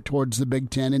Twitter towards the Big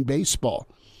Ten in baseball.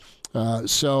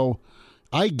 So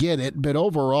I get it, but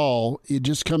overall, it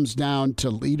just comes down to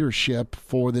leadership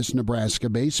for this Nebraska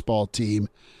baseball team,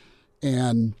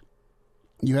 and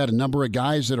you had a number of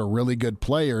guys that are really good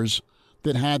players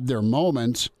that had their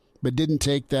moments but didn't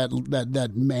take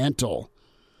that mantle.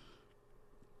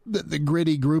 The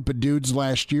gritty group of dudes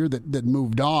last year that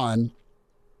moved on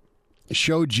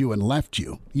showed you and left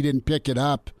you. You didn't pick it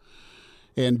up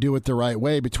and do it the right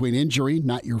way. Between injury,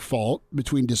 not your fault.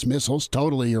 Between dismissals,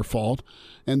 totally your fault.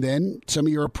 And then some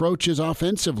of your approaches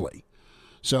offensively.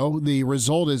 So the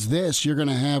result is this. You're going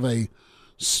to have a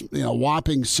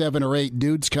whopping 7 or 8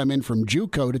 dudes come in from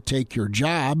JUCO to take your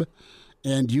job,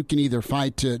 and you can either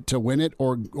fight to win it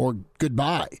or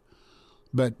goodbye.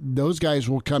 But those guys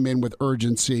will come in with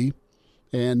urgency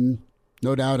and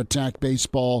no doubt attack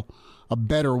baseball a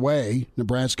better way.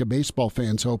 Nebraska baseball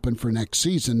fans hoping for next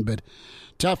season, but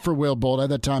tough for Will Bolt. I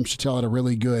thought Tom Chattel had a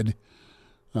really good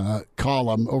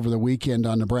column over the weekend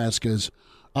on Nebraska's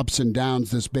ups and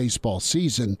downs this baseball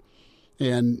season.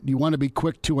 And you want to be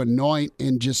quick to anoint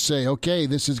and just say, okay,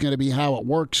 this is going to be how it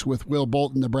works with Will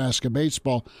Bolt in Nebraska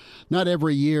baseball. Not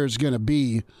every year is going to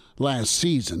be last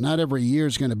season. Not every year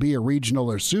is going to be a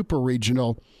regional or super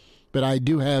regional. But I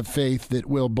do have faith that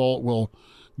Will Bolt will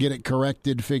get it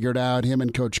corrected, figured out, him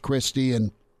and Coach Christie,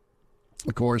 and,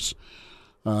 of course,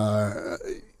 the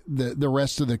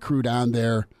rest of the crew down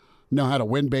there know how to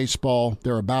win baseball.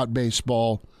 They're about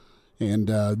baseball. And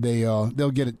they'll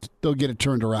get it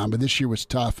turned around. But this year was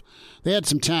tough. They had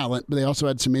some talent, but they also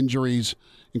had some injuries,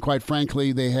 and quite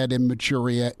frankly, they had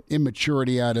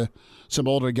immaturity out of some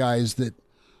older guys that,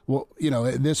 well,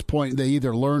 at this point they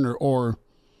either learn or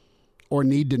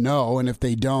need to know, and if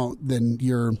they don't, then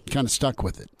you're kind of stuck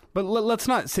with it. But let's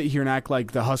not sit here and act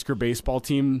like the Husker baseball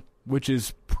team, which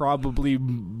is probably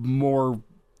more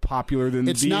popular than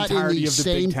the entirety of the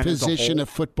Big Ten as a whole. It's not in the same position of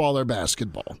football or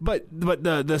basketball. But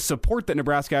the support that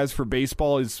Nebraska has for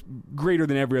baseball is greater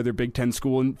than every other Big Ten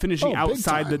school, and finishing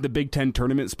outside the Big Ten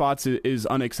tournament spots is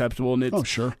unacceptable. And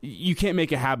sure. You can't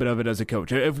make a habit of it as a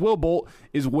coach. If Will Bolt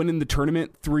is winning the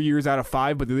tournament 3 years out of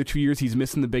 5, but the other 2 years he's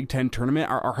missing the Big Ten tournament,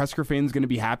 are Husker fans going to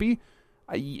be happy?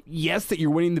 Yes, that you're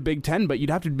winning the Big Ten, but you'd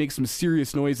have to make some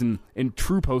serious noise in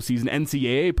true postseason,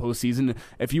 NCAA postseason,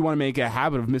 if you want to make a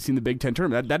habit of missing the Big Ten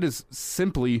tournament. That is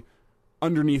simply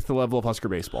underneath the level of Husker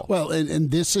baseball. Well,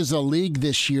 and this is a league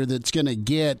this year that's going to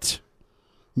get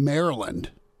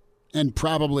Maryland and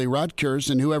probably Rutgers,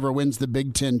 and whoever wins the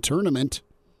Big Ten tournament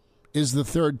is the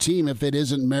third team if it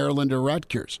isn't Maryland or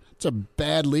Rutgers. It's a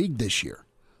bad league this year.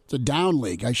 It's a down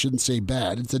league. I shouldn't say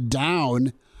bad. It's a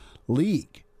down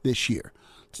league this year.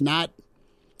 It's not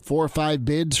 4 or 5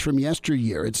 bids from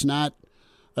yesteryear. It's not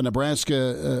a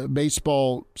Nebraska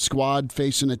baseball squad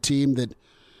facing a team that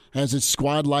has a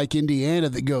squad like Indiana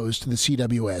that goes to the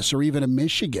CWS, or even a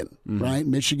Michigan, right?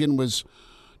 Michigan was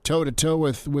toe-to-toe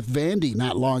with Vandy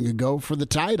not long ago for the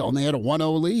title, and they had a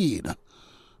 1-0 lead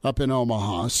up in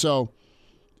Omaha. So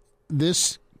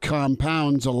this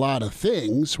compounds a lot of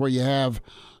things where you have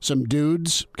some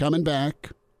dudes coming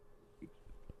back.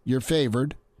 You're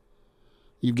favored.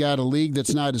 You've got a league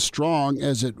that's not as strong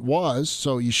as it was,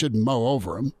 so you shouldn't mow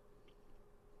over them.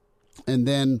 And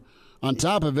then on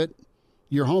top of it,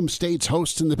 your home state's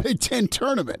hosting the Big Ten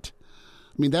tournament.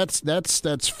 I mean, that's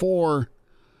 4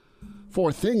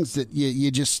 things that you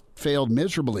just failed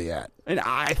miserably at. And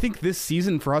I think this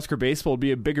season for Husker baseball would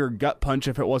be a bigger gut punch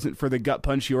if it wasn't for the gut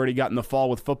punch you already got in the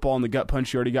fall with football and the gut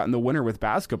punch you already got in the winter with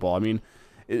basketball. I mean,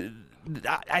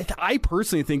 I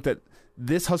personally think that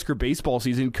this Husker baseball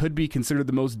season could be considered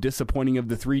the most disappointing of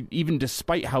the 3, even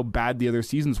despite how bad the other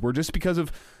seasons were, just because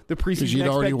of the preseason expectations. You'd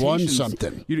already won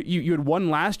something. You had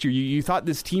won last year. You thought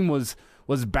this team was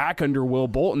back under Will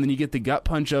Bolt, and then you get the gut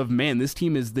punch of, man, this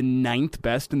team is the 9th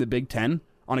best in the Big Ten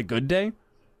on a good day.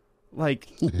 Like,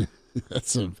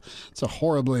 it's a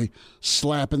horribly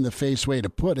slap in the face way to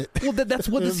put it. Well, that's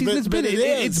what the season's been.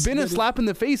 It's been a slap in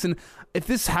the face, and if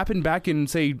this happened back in,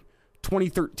 say,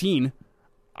 2013,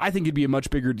 I think it'd be a much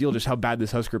bigger deal just how bad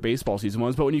this Husker baseball season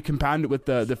was. But when you compound it with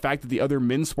the fact that the other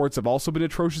men's sports have also been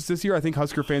atrocious this year, I think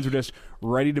Husker fans are just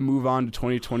ready to move on to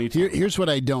 2022. Here's what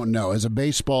I don't know. As a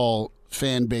baseball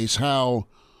fan base, at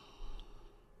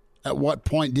what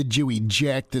point did you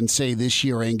eject and say this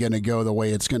year ain't going to go the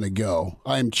way it's going to go?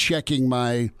 I'm checking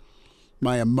my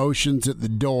emotions at the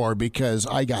door because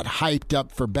I got hyped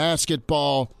up for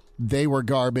basketball. They were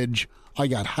garbage. I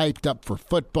got hyped up for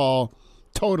football.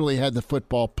 Totally had the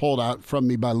football pulled out from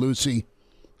me by Lucy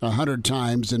 100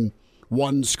 times in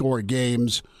 1-score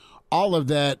games. All of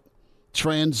that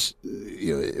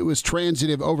it was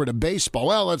transitive over to baseball.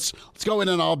 Well, let's go in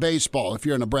on all baseball if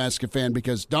you're a Nebraska fan,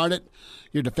 because darn it,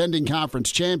 you're defending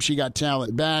conference champs. You got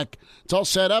talent back. It's all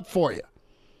set up for you.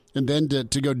 And then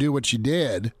to go do what you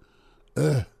did.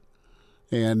 And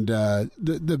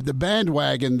the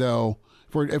bandwagon, though,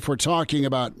 if we're talking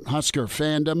about Husker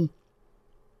fandom,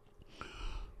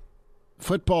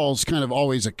 football's kind of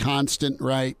always a constant,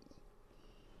 right?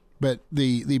 But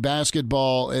the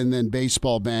basketball and then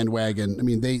baseball bandwagon, I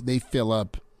mean, they fill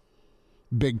up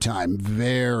big time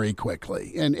very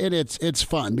quickly. And it's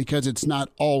fun because it's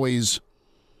not always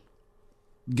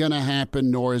going to happen,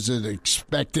 nor is it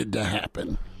expected to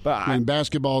happen. But when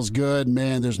basketball's good,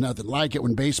 man, there's nothing like it.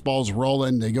 When baseball's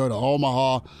rolling, they go to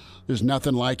Omaha, there's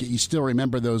nothing like it. You still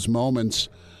remember those moments.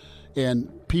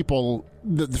 And people,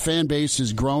 the fan base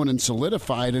has grown and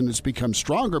solidified, and it's become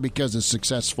stronger because of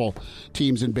successful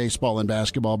teams in baseball and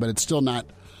basketball, but it's still not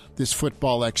this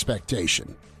football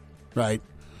expectation, right?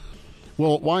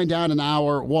 We'll wind down in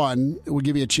hour one. We'll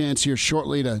give you a chance here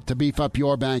shortly to beef up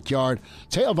your backyard.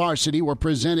 Hail Varsity, we're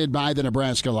presented by the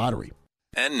Nebraska Lottery.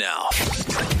 And now,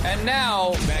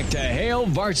 back to Hail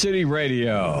Varsity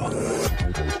Radio.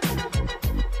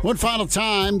 One final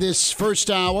time, this first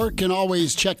hour, can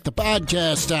always check the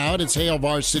podcast out. It's Hail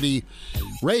Varsity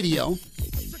Radio.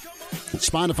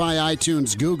 Spotify,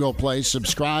 iTunes, Google Play.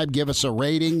 Subscribe, give us a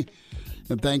rating.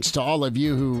 And thanks to all of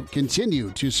you who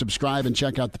continue to subscribe and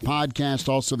check out the podcast.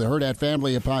 Also, the Hurrdat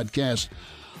family of podcasts.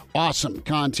 Awesome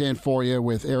content for you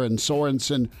with Aaron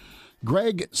Sorensen,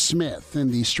 Greg Smith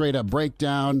in the Straight Up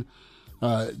Breakdown,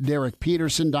 Derek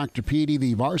Peterson, Dr. Petey,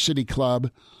 the Varsity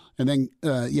Club. And then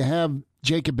you have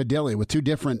Jacob Badilli with two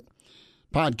different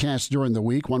podcasts during the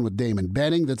week. One with Damon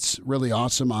Benning that's really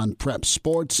awesome on Prep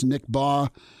Sports. Nick Baugh,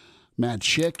 Matt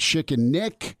Schick and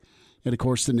Nick. And, of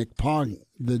course, the Nick Baugh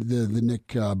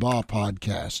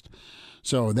podcast.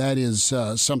 So that is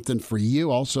something for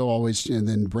you. Also, always, and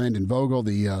then Brandon Vogel,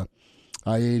 the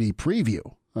I-80 preview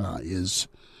is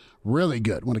really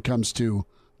good when it comes to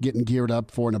getting geared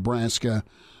up for Nebraska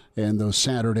and those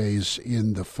Saturdays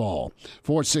in the fall.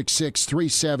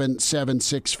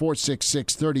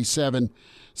 466-3776,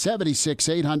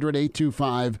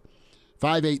 466-3776,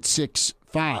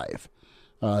 800-825-5865.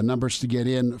 Numbers to get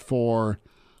in for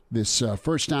this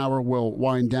first hour. We'll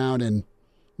wind down and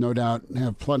no doubt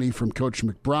have plenty from Coach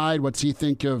McBride. What's he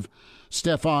think of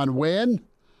Stephon Wynn?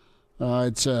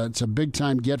 It's a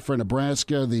big-time get for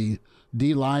Nebraska. The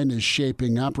D-line is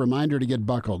shaping up. Reminder to get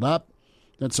buckled up.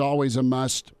 That's always a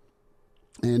must.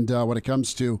 And when it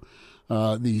comes to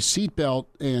the seatbelt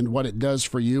and what it does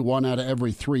for you, 1 out of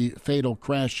every 3 fatal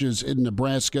crashes in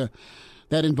Nebraska.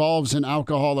 That involves an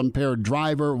alcohol-impaired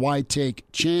driver. Why take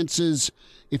chances?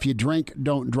 If you drink,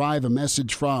 don't drive. A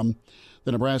message from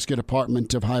the Nebraska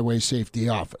Department of Highway Safety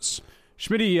Office.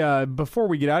 Schmitty, before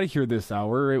we get out of here this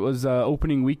hour, it was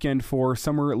opening weekend for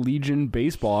Summer Legion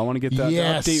Baseball. I want to get that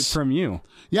update from you.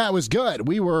 Yeah, it was good.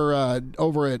 We were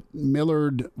over at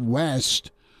Millard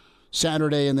West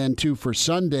Saturday and then 2 for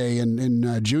Sunday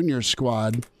in junior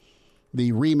squad.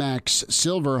 The Remax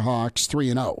Silverhawks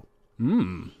 3-0.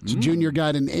 So Junior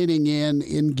got an inning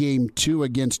in game 2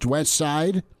 against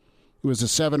Westside. It was a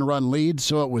 7-run lead,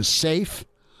 so it was safe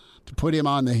to put him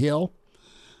on the hill.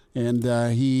 And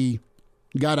he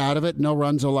got out of it, no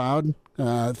runs allowed,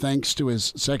 thanks to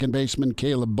his second baseman,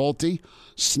 Caleb Bolte,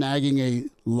 snagging a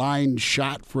line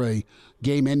shot for a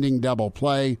game-ending double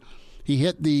play. He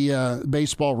hit the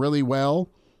baseball really well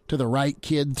to the right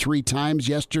kid 3 times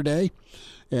yesterday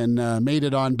and made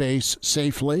it on base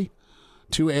safely.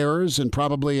 2 errors and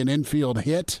probably an infield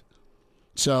hit.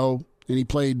 And he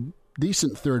played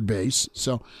decent third base.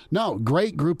 So, no,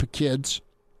 great group of kids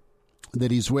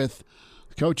that he's with.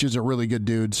 The coaches are really good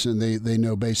dudes, and they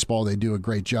know baseball. They do a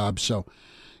great job. So,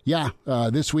 yeah,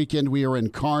 this weekend we are in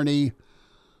Kearney,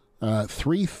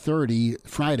 3:30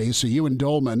 Friday. So you and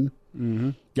Dolman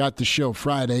got the show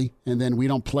Friday, and then we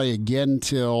don't play again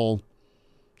till,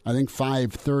 I think,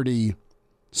 5:30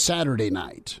 Saturday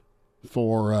night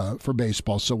for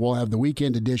baseball. So we'll have the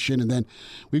weekend edition, and then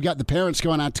we've got the parents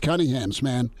going out to Cunningham's,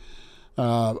 man,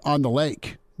 on the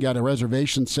lake. Got a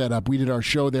reservation set up. We did our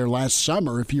show there last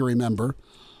summer, if you remember.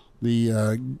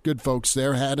 The good folks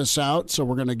there had us out, so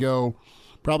we're going to go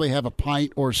probably have a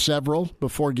pint or several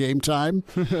before game time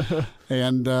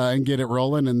and get it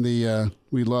rolling. And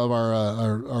we love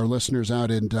our listeners out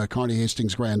in Kearney,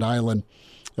 Hastings, Grand Island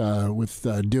with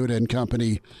Duda and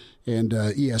Company and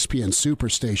ESPN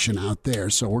Superstation out there.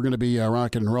 So we're going to be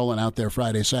rocking and rolling out there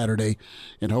Friday, Saturday,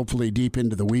 and hopefully deep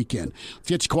into the weekend. Let's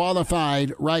get you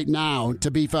qualified right now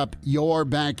to beef up your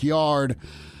backyard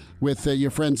with your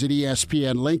friends at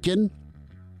ESPN Lincoln.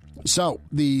 So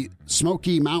the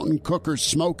Smoky Mountain Cooker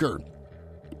Smoker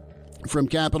from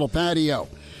Capitol Patio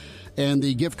and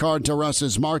the gift card to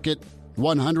Russ's Market,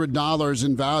 $100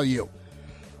 in value.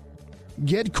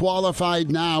 Get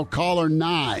qualified now. Caller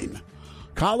 9.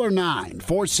 Caller 9,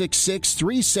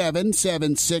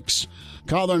 466-3776.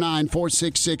 Caller 9,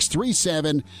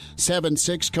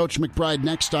 466-3776. Coach McBride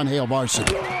next on Hail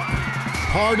Varsity.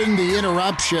 Pardon the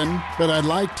interruption, but I'd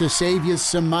like to save you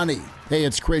some money. Hey,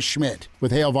 it's Chris Schmidt.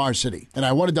 with Hail Varsity. And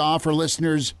I wanted to offer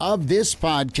listeners of this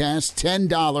podcast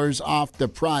 $10 off the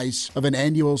price of an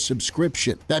annual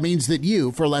subscription. That means that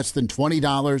you, for less than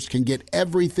 $20, can get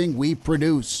everything we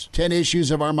produce. 10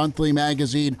 issues of our monthly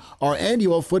magazine, our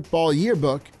annual football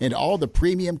yearbook, and all the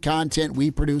premium content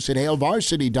we produce at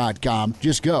HailVarsity.com.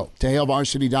 Just go to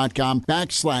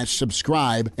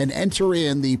HailVarsity.com/subscribe and enter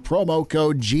in the promo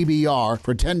code GBR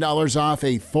for $10 off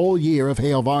a full year of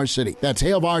Hail Varsity. That's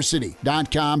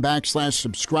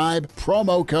HailVarsity.com/subscribe,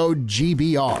 promo code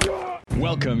GBR.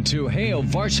 Welcome to Hail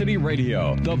Varsity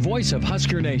Radio, the voice of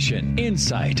Husker Nation.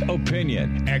 Insight,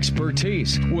 opinion,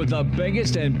 expertise, with the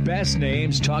biggest and best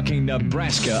names talking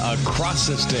Nebraska across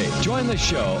the state. Join the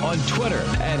show on Twitter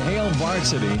at Hail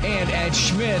Varsity and at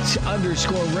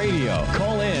Schmitz_radio.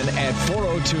 Call in at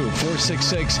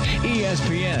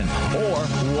 402-466-ESPN or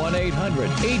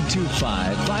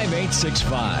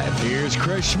 1-800-825-5865. Here's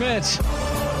Chris Schmitz.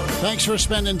 Thanks for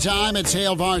spending time. It's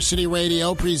Hail Varsity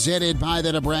Radio, presented by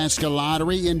the Nebraska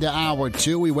Lottery. Into Hour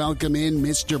 2, we welcome in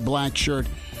Mr. Blackshirt,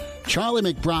 Charlie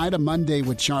McBride, a Monday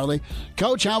with Charlie.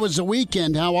 Coach, how was the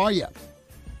weekend? How are you?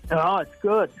 Oh, it's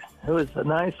good. It was a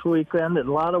nice weekend and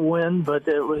a lot of wind, but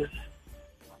it was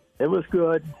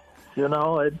good. You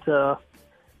know, it got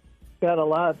a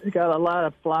lot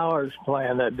of flowers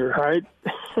planted, right?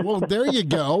 Well, there you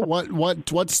go.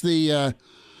 What's the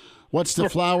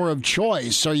flower of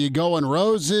choice? Are you going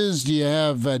roses? Do you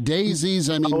have daisies?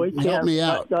 I mean, help me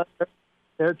out.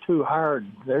 They're too hard.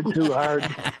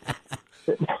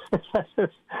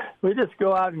 We just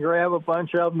go out and grab a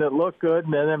bunch of them that look good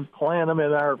and then plant them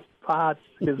in our pots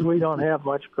because we don't have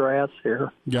much grass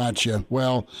here. Gotcha.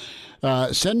 Well,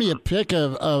 send me a pic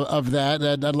of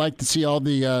that. I'd like to see all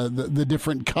the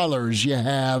different colors you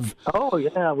have. Oh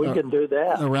yeah, we can do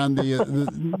that. Around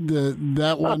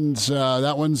that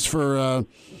one's for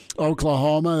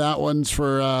Oklahoma. That one's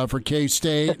for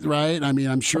K-State, right? I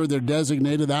mean, I'm sure they're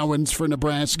designated. That one's for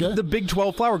Nebraska. The Big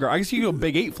 12 flower garden. I guess you can go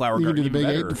Big 8 flower garden. You can do the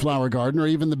Big 8 flower garden, or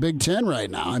even the Big 10 right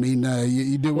now. I mean,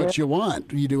 you do what you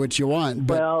want. You do what you want.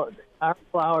 But well, our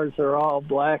flowers are all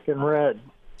black and red.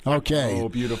 Okay. Oh,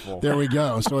 beautiful. There we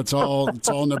go. So it's all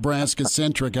Nebraska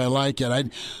centric. I like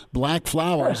it. Black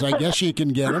flowers. I guess you can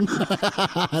get them.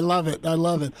 I love it.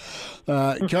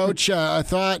 Coach, I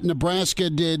thought Nebraska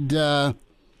did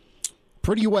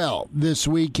pretty well this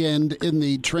weekend in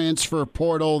the transfer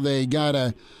portal. They got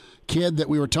a kid that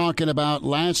we were talking about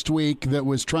last week that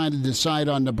was trying to decide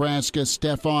on Nebraska.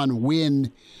 Stefan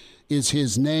Wynn is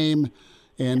his name,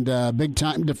 and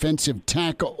big-time defensive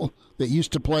tackle that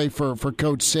used to play for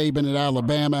Coach Saban at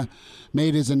Alabama,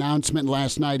 made his announcement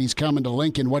last night. He's coming to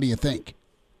Lincoln. What do you think?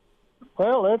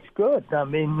 Well, that's good. I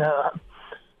mean,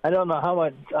 I don't know how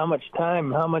much time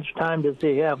does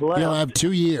he have left? He'll have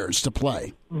 2 years to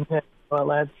play.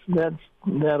 Well,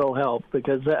 that'll help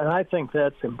because I think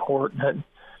that's important.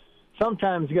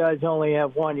 Sometimes guys only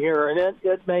have 1 year, and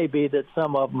it may be that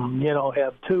some of them,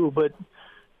 have 2, but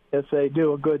if they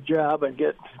do a good job and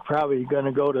get probably going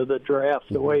to go to the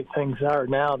draft the way things are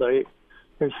now, there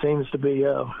seems to be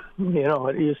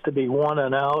it used to be 1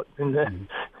 and out, and then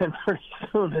and pretty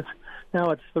soon it's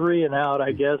 3 and out.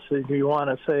 I guess if you want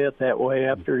to say it that way,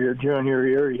 after your junior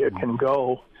year you can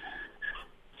go.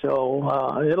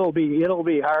 So it'll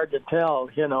be hard to tell,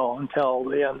 until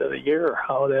the end of the year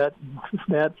how that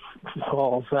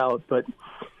falls out. But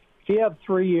if you have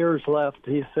 3 years left,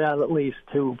 he's had at least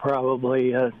 2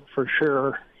 probably for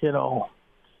sure,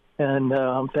 and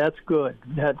that's good.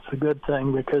 That's a good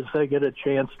thing because they get a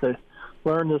chance to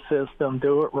learn the system,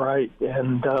 do it right,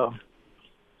 and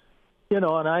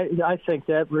and I think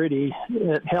that really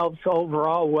it helps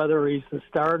overall whether he's a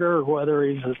starter or whether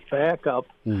he's a backup.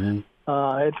 Mm-hmm.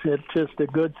 It's just a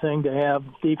good thing to have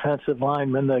defensive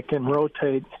linemen that can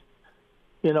rotate,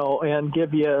 and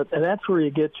give you. And that's where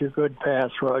you get your good pass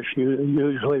rush.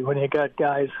 Usually, when you got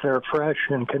guys that are fresh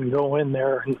and can go in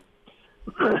there, and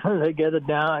they get a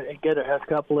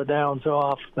couple of downs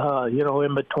off,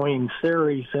 in between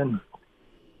series, and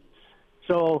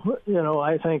so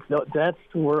I think that's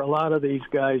where a lot of these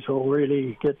guys will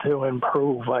really get to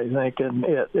improve. I think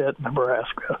at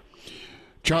Nebraska.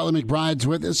 Charlie McBride's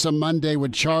with us on Monday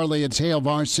with Charlie. It's Hail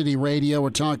Varsity Radio.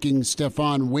 We're talking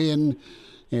Stefan Wynn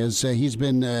as he's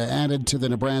been added to the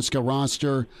Nebraska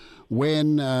roster.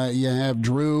 Wynn, you have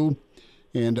Drew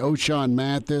and O'Shawn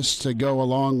Mathis to go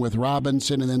along with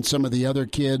Robinson and then some of the other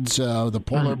kids,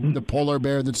 the polar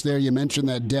bear that's there. You mentioned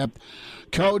that depth.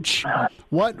 Coach,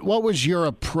 what was your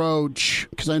approach?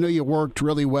 Because I know you worked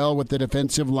really well with the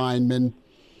defensive linemen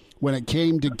when it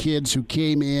came to kids who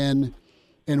came in.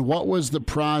 And what was the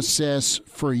process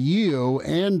for you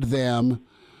and them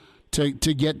to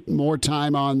get more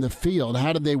time on the field?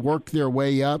 How did they work their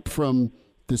way up from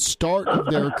the start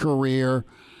of their career,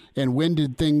 and when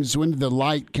did the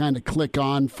light kind of click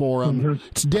on for them? Mm-hmm.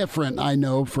 It's different, I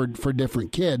know, for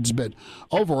different kids, but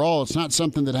overall it's not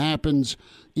something that happens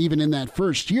even in that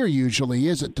first year usually,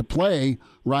 is it, to play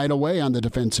right away on the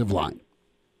defensive line?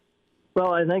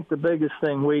 Well, I think the biggest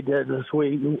thing we did is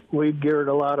we geared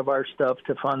a lot of our stuff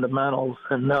to fundamentals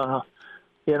and,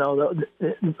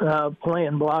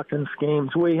 playing blocking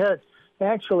schemes. We had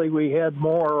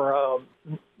more,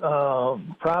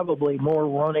 probably more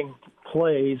running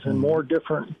plays and more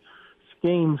different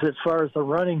schemes as far as the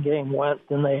running game went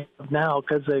than they have now,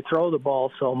 because they throw the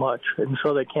ball so much, and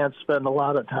so they can't spend a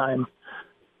lot of time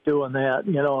doing that.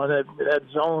 And that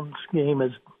zone scheme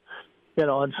is,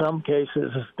 in some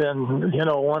cases has been,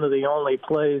 one of the only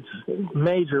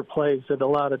major plays that a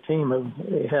lot of teams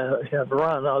have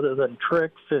run, other than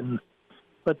tricks,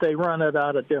 but they run it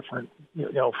out of different,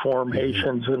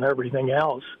 formations and everything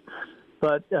else.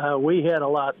 But we had a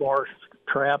lot more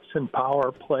traps and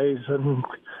power plays and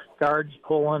guards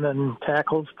pulling and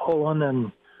tackles pulling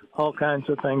and all kinds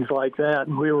of things like that.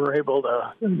 And we were able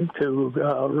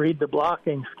to read the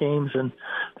blocking schemes, and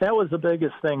that was the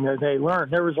biggest thing that they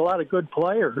learned. There was a lot of good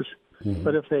players,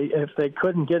 but if they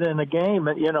couldn't get in a game,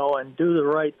 and do the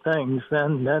right things,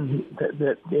 then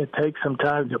it takes some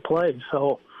time to play.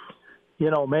 So,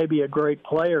 maybe a great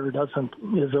player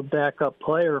is a backup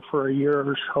player for a year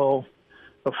or so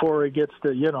before he gets to,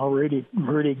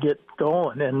 really get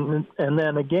going. And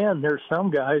then again, there's some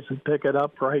guys that pick it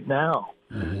up right now.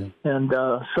 Mm-hmm. And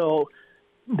so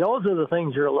those are the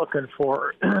things you're looking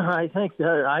for. I think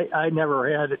that I never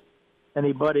had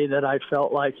anybody that I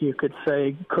felt like you could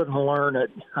say couldn't learn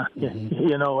it,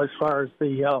 as far as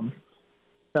the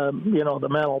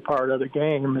mental part of the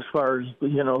game, as far as,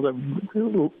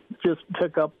 just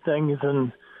pick up things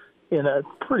and in a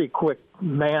pretty quick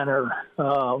manner.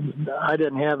 I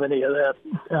didn't have any of that.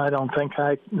 I don't think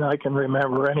I can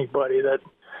remember anybody that,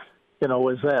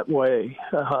 was that way.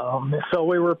 So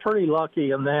we were pretty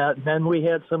lucky in that. And then we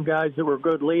had some guys that were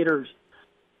good leaders,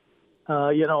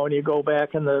 and you go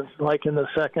back in the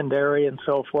secondary and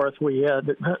so forth. We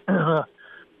had,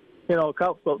 a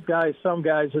couple of guys, some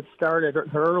guys that started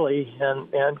early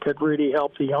and could really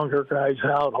help the younger guys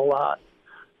out a lot,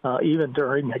 even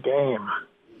during the game.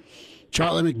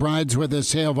 Charlie McBride's with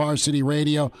us, Hail Varsity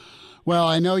Radio. Well,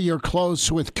 I know you're close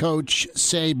with Coach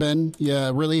Saban.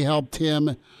 You really helped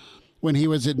him when he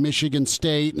was at Michigan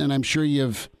State, and I'm sure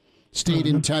you've stayed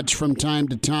in touch from time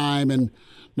to time, and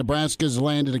Nebraska's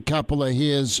landed a couple of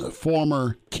his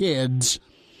former kids.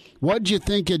 What'd you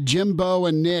think of Jimbo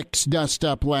and Nick's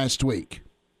dust-up last week?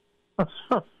 I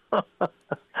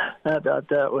thought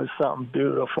that was something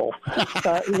beautiful.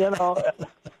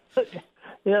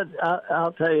 Yeah,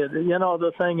 I'll tell you.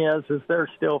 The thing is they're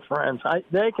still friends.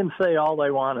 They can say all they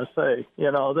want to say.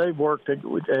 They've worked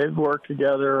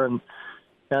together, and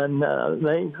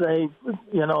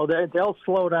they'll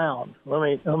slow down. Let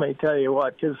me tell you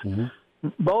what, because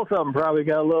both of them probably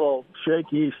got a little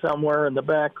shaky somewhere in the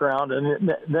background,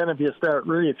 and then if you start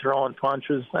really throwing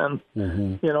punches, then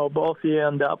both of you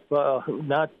end up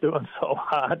not doing so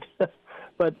hot.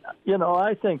 But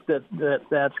I think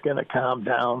that's going to calm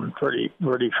down pretty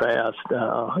fast.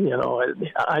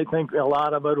 I think a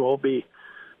lot of it will be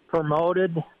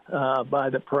promoted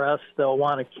by the press. They'll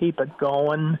want to keep it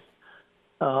going.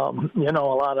 A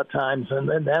lot of times, and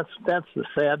that's the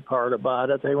sad part about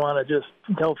it. They want to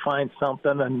they'll find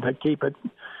something and to keep it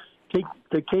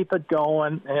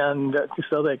going, and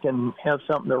so they can have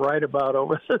something to write about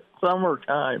over the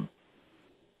summertime.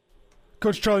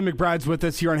 Coach Charlie McBride's with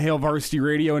us here on Hail Varsity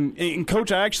Radio. And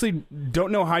Coach, I actually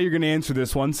don't know how you're going to answer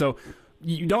this one, so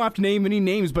you don't have to name any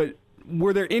names, but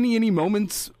were there any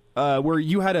moments where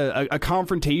you had a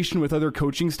confrontation with other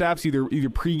coaching staffs, either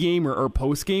pregame or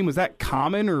postgame? Was that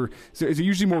common, or is there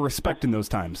usually more respect in those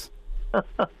times?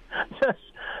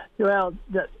 Well,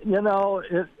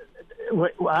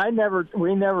 I never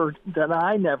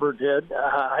did.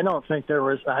 I don't think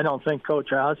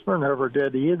Coach Osborne ever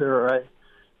did either.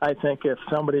 I think if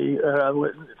somebody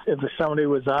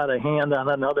was out of hand on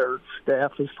another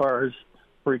staff as far as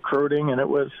recruiting and it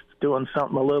was doing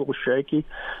something a little shaky,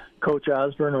 Coach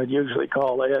Osborne would usually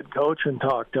call the head coach and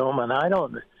talk to him. And I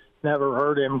never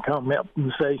heard him come up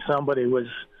and say somebody was,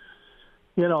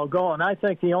 going. I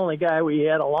think the only guy we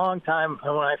had a long time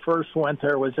when I first went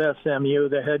there was SMU.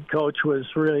 The head coach was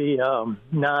really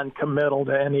non-committal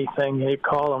to anything. He'd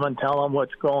call them and tell them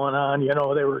what's going on.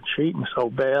 They were cheating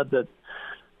so bad that,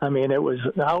 it was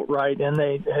outright, and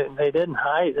they didn't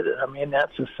hide it.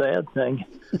 That's a sad thing.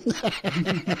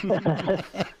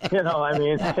 You know, I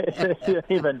mean, they didn't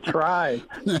even try.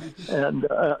 And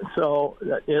so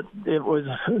it was,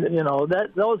 you know,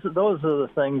 that those are the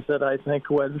things that I think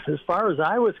was, as far as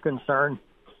I was concerned,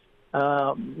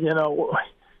 you know,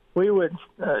 we would,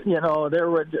 you know,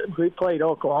 we played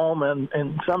Oklahoma,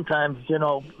 and sometimes, you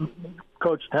know,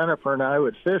 Coach Tennifer and I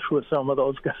would fish with some of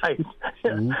those guys.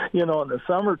 Mm-hmm. You know, in the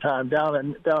summertime down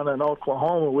in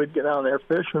Oklahoma, we'd get down there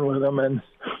fishing with them, and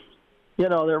you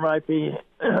know, there might be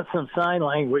some sign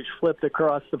language flipped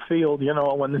across the field, you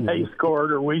know, when they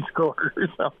scored or we scored or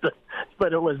something.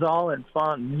 But it was all in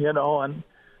fun, you know, and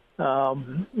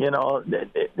you know,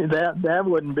 that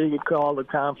wouldn't be called a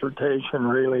confrontation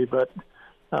really, but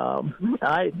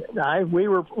we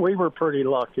were pretty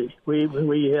lucky.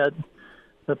 We had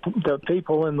the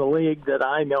people in the league that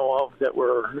I know of that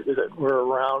were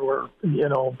around were, you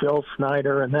know, Bill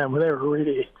Snyder and them. They were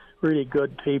really, really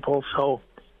good people, so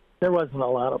there wasn't a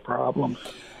lot of problems.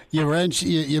 You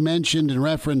mentioned and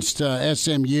referenced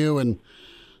SMU, and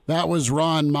that was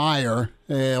Ron Meyer.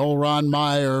 Old Ron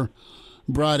Meyer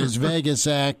brought his Vegas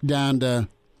act down to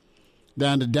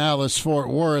Dallas, Fort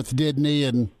Worth, didn't he?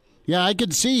 And yeah, I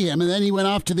could see him. And then he went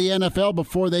off to the NFL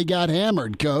before they got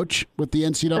hammered, Coach, with the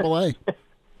NCAA.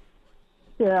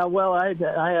 Yeah, well, I had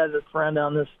a friend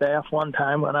on the staff one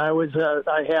time when I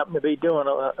happened to be doing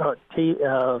a thing.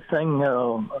 It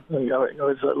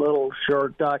was a little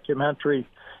short documentary.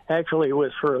 Actually, it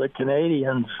was for the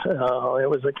Canadians. It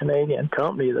was a Canadian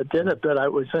company that did it, but I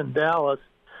was in Dallas,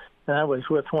 and I was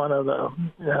with one of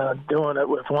the doing it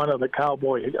with one of the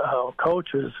Cowboy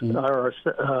coaches or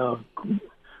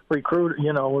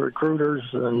recruiters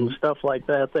and stuff like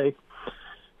that. They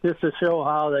just to show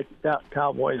how the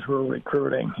Cowboys were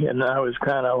recruiting, and I was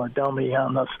kind of a dummy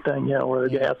on this thing, you know, where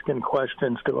they're asking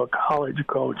questions to a college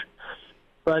coach.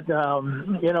 But you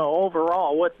know,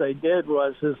 overall, what they did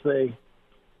was they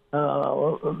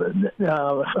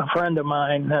a friend of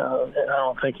mine, I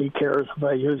don't think he cares if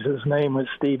I use his name, was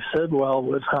Steve Sidwell,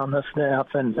 was on the staff,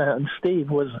 and Steve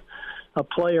was a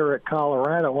player at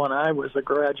Colorado when I was a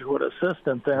graduate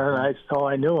assistant there, and so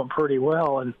I knew him pretty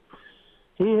well. And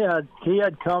he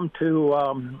had come to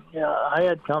I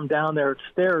had come down there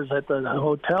stairs at the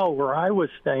hotel where I was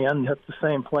staying at the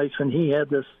same place, and he had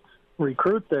this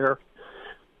recruit there,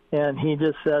 and he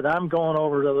just said, "I'm going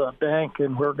over to the bank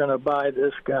and we're going to buy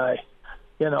this guy."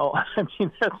 You know, I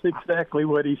mean, that's exactly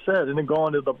what he said. And then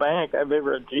going to the bank, I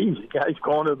remember, geez, the guy's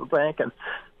going to the bank, and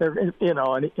they're, you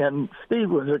know, and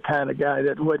Steve was the kind of guy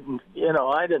that wouldn't, you know,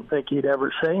 I didn't think he'd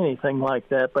ever say anything like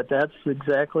that, but that's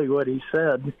exactly what he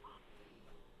said.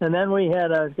 And then we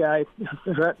had a guy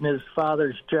threaten his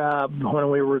father's job when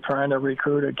we were trying to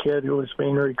recruit a kid who was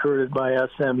being recruited by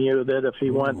SMU, that if he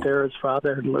went there, his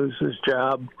father would lose his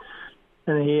job.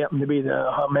 And he happened to be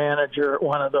the manager at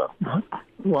one of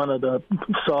the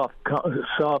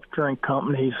soft drink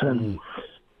companies, and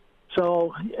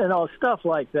so, you know, stuff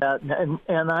like that.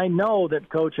 And I know that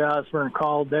Coach Osborne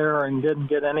called there and didn't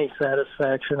get any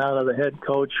satisfaction out of the head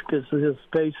coach because his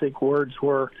basic words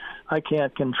were, "I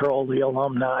can't control the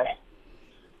alumni."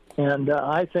 And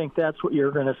I think that's what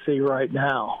you're going to see right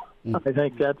now. I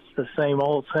think that's the same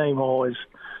old as.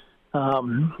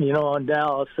 You know, in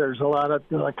Dallas, there's a lot of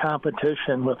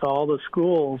competition with all the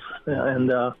schools, and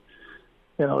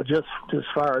you know, just as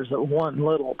far as one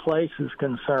little place is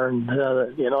concerned,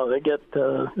 you know, they get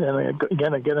going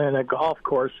to get in a golf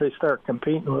course, they start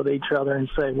competing with each other and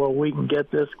say, "Well, we can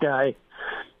get this guy,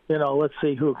 you know, let's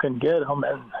see who can get him,"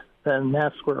 and then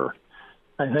that's where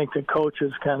I think the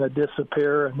coaches kind of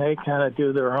disappear and they kind of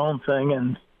do their own thing,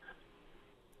 and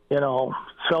you know,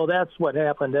 so that's what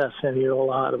happened to SMU. A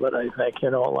lot of it, I think,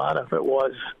 you know, a lot of it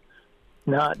was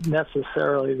not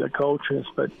necessarily the coaches,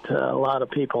 but a lot of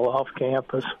people off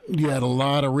campus. You had a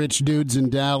lot of rich dudes in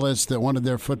Dallas that wanted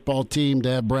their football team to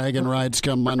have bragging rights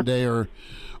come Monday or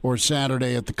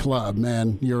Saturday at the club.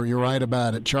 Man, you're right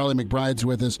about it. Charlie McBride's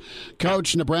with us.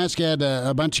 Coach, Nebraska had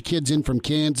a bunch of kids in from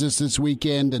Kansas this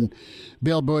weekend, and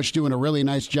Bill Busch doing a really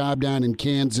nice job down in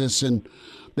Kansas. And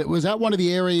was that one of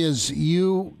the areas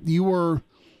you were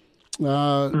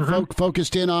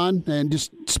focused in on? And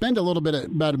just spend a little bit,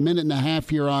 about a minute and a half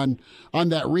here on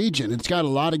that region. It's got a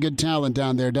lot of good talent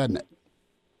down there, doesn't it?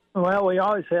 Well, we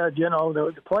always had, you know,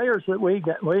 the players that we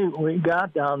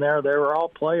got down there, they were all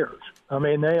players. I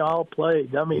mean, they all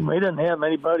played. I mean, we didn't have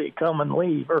anybody come and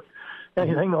leave or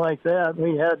anything like that.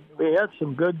 We had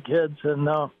some good kids, and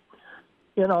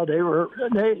you know, they were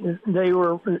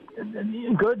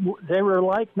good. They were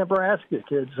like Nebraska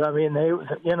kids. I mean, they,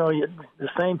 you know, the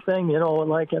same thing, you know,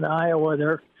 like in Iowa,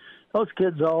 those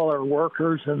kids all are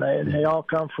workers, and they all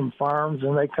come from farms,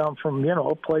 and they come from, you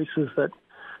know, places that,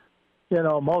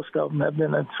 most of them have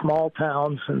been in small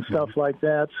towns and stuff like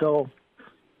that. So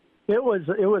it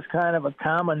was kind of a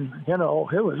common,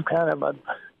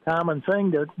 common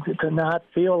thing to not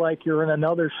feel like you're in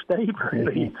another state,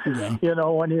 really. Yeah.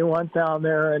 When you went down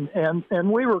there,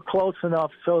 and we were close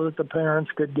enough so that the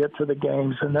parents could get to the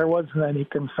games, and there wasn't any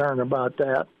concern about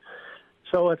that.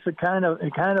 So it's a kind of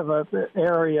a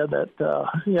area that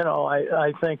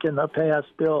I think in the past,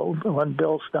 when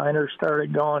Bill Steiner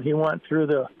started going, he went through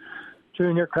the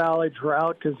junior college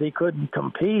route because he couldn't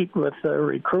compete with the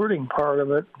recruiting part of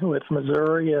it with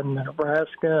Missouri and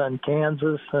Nebraska and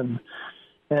Kansas, and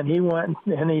he went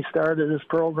and he started his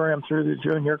program through the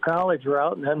junior college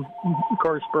route, and then of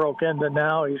course broke into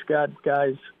now he's got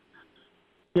guys.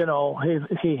 He had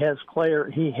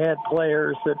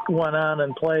players that went on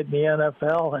and played in the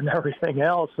NFL and everything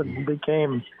else, and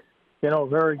became, a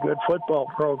very good football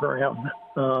program.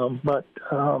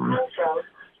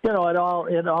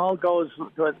 It all goes.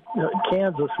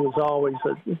 Kansas was always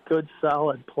a good,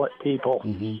 solid people.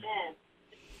 Mm-hmm.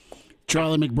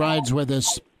 Charlie McBride's with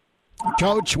us,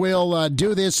 Coach. We'll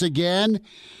do this again.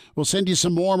 We'll send you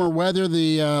some warmer weather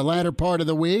the latter part of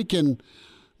the week, and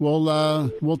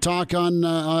we'll talk on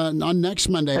next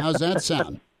Monday. How's that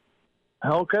sound?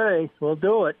 Okay, we'll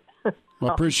do it.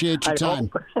 Well, appreciate your time.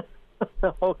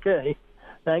 Okay,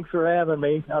 thanks for having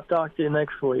me. I'll talk to you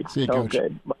next week. See you, Coach.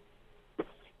 Okay.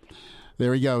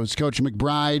 There he goes, Coach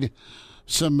McBride.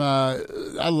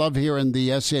 I love hearing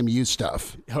the SMU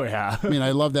stuff. Oh, yeah. I mean,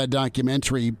 I love that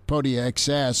documentary, Podia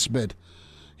XS, but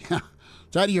yeah,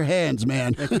 it's out of your hands,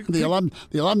 man. The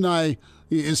alumni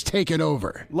is taken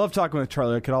over. Love talking with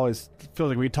Charlie. I could always feel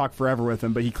like we'd talk forever with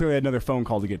him, but he clearly had another phone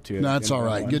call to get to. No, that's all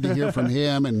right. Good to hear from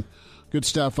him, and good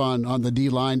stuff on the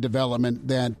D-line development.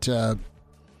 That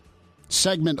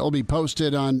segment will be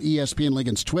posted on ESPN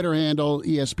Lincoln's Twitter handle,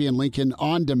 ESPN Lincoln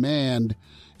On Demand,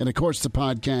 and, of course, the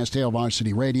podcast, Hail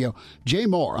Varsity Radio. Jay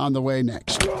Moore on the way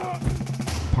next.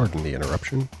 Pardon the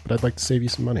interruption, but I'd like to save you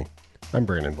some money. I'm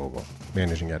Brandon Vogel,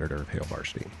 managing editor of Hail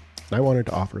Varsity, and I wanted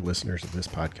to offer listeners of this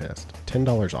podcast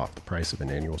 $10 off the price of an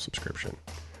annual subscription.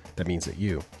 That means that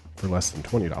you, for less than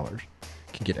 $20,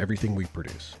 can get everything we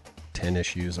produce, 10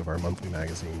 issues of our monthly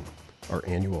magazine, our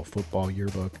annual football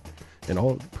yearbook, and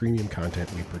all of the premium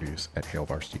content we produce at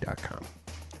hailvarsity.com.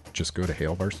 Just go to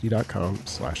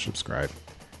hailvarsity.com/subscribe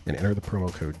and enter the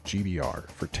promo code GBR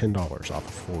for $10 off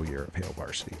a full year of Hail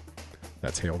Varsity.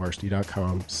 That's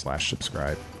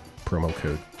hailvarsity.com/subscribe, promo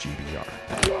code GBR.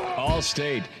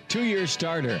 All-State, 2-year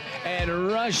starter,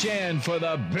 and rush in for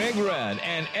the Big Red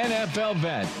and NFL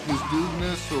vet. Is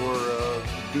Dudeness or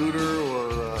Duder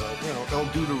or, El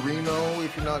Duderino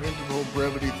if you're not into the whole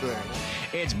brevity thing.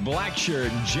 It's Blackshirt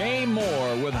Jay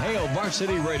Moore with Hail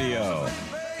Varsity Radio.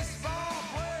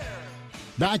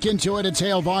 Back into it. It's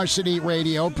Hail Varsity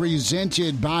Radio,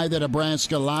 presented by the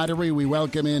Nebraska Lottery. We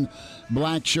welcome in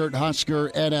Blackshirt Husker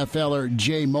NFLer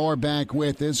Jay Moore back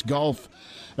with us, golf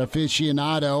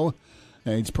aficionado.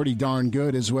 He's pretty darn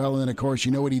good as well. And then, of course,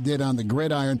 you know what he did on the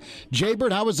gridiron.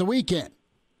 Jaybird, how was the weekend?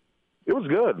 It was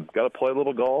good. Got to play a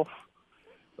little golf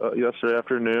yesterday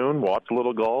afternoon, watched a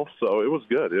little golf, so it was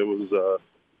good. It was a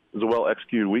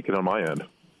well-executed weekend on my end.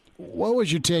 What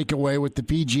was your takeaway with the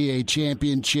PGA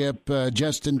Championship?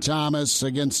 Justin Thomas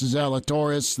against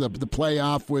Zalatoris. The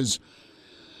playoff was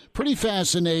pretty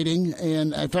fascinating,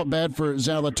 and I felt bad for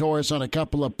Zalatoris on a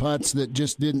couple of putts that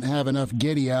just didn't have enough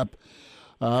giddy-up.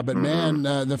 But, man,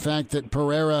 the fact that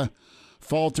Pereira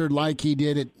faltered like he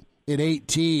did at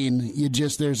 18,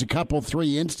 there's a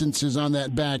three instances on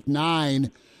that back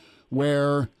nine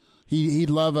where he'd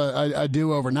love a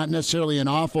do-over. Not necessarily an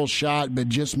awful shot, but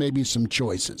just maybe some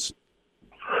choices.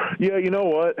 Yeah, you know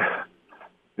what?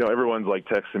 Everyone's like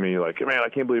texting me like, man, I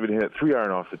can't believe it hit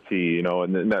 3-iron off the tee,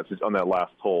 and that's just on that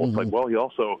last hole. It's like, well, he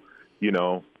also,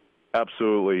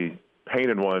 absolutely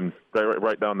painted one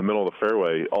right down the middle of the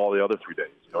fairway all the other 3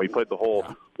 days. He played the hole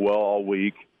well all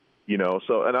week,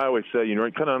 So, and I always say,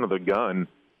 you're kind of under the gun.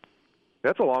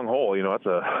 That's a long hole. That's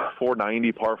a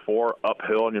 490 par 4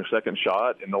 uphill on your second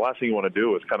shot. And the last thing you want to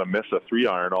do is kind of miss a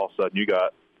 3-iron. All of a sudden you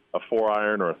got a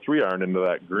 4-iron or a 3-iron into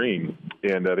that green.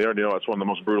 And they already know it's one of the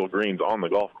most brutal greens on the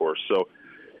golf course. So,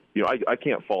 I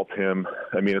can't fault him.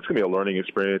 I mean, it's going to be a learning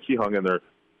experience. He hung in there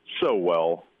so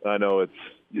well. I know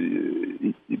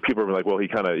people are like, well, he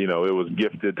kind of, it was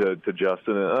gifted to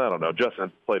Justin. And I don't know.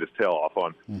 Justin played his tail off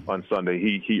on Sunday.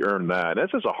 He earned that. And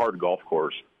it's just a hard golf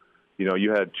course.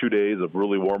 You had 2 days of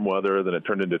really warm weather, then it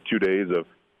turned into 2 days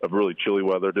of really chilly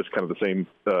weather, just kind of the same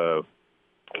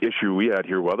issue we had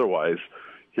here weather-wise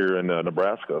here in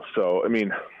Nebraska. So, I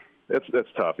mean, it's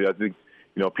tough. Yeah, I think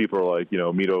people are like,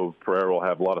 Mito Pereira will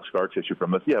have a lot of scar tissue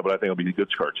from this. Yeah, but I think it'll be good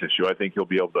scar tissue. I think he'll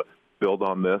be able to build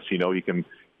on this. He can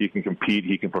compete,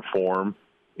 he can perform,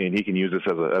 and he can use this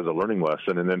as a learning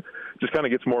lesson. And then just kind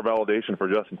of gets more validation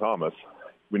for Justin Thomas.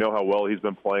 We know how well he's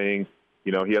been playing.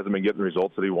 He hasn't been getting the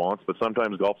results that he wants, but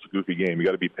sometimes golf's a goofy game. You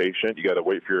got to be patient. You got to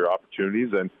wait for your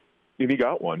opportunities, and he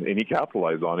got one, and he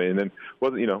capitalized on it. And then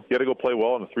he had to go play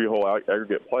well in a 3-hole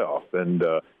aggregate playoff. And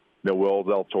Will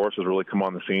Zalatoris has really come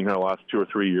on the scene here the last 2 or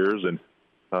 3 years, and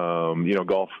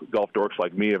golf dorks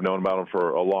like me have known about him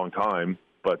for a long time.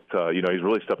 But he's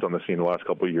really stepped on the scene the last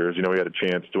couple of years. He had a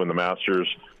chance to win the Masters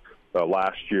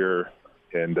last year,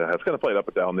 and has kind of played up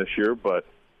and down this year. But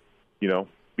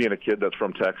being a kid that's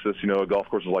from Texas, golf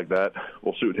courses like that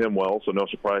will suit him well. So no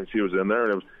surprise he was in there,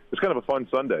 and it was kind of a fun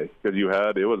Sunday because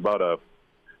it was about a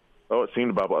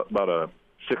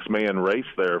 6-man race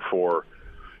there for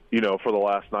the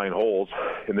last 9 holes,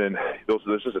 and then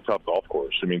this is a tough golf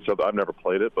course. I mean, so I've never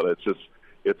played it, but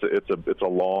it's a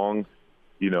long,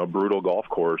 brutal golf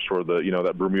course where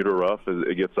that Bermuda rough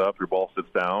it gets up, your ball sits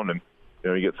down, and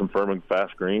you get some firm and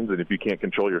fast greens, and if you can't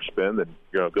control your spin, then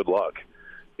good luck.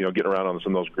 Getting around on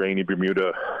some of those grainy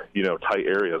Bermuda, tight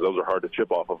areas, those are hard to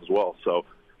chip off of as well. So,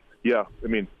 yeah, I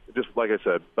mean, just like I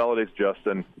said, validates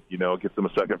Justin, gets him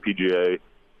a second PGA,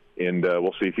 and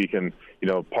we'll see if he can,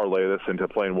 parlay this into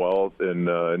playing well in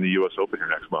the U.S. Open here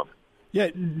next month. Yeah,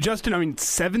 Justin,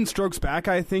 7 strokes back,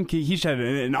 I think. He's had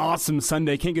an awesome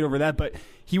Sunday. Can't get over that. But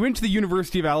he went to the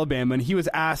University of Alabama, and he was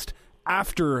asked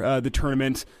after the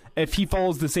tournament if he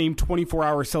follows the same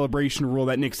 24-hour celebration rule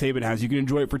that Nick Saban has. You can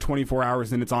enjoy it for 24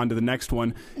 hours, and it's on to the next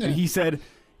one. Yeah. And he said,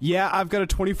 yeah, I've got a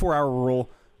 24-hour rule.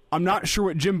 I'm not sure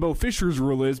what Jimbo Fisher's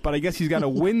rule is, but I guess he's got to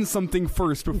win something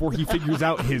first before he figures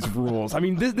out his rules. I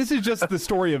mean, this is just the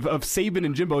story of Saban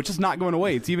and Jimbo. It's just not going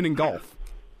away. It's even in golf.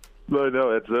 No,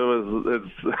 it's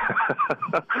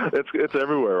it's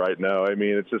everywhere right now. I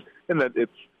mean, it's just, and that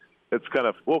it's kind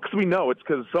of, because we know it's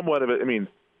because somewhat of it. I mean,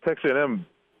 Texas A&M.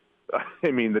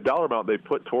 I mean, the dollar amount they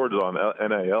put towards on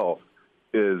NIL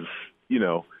is,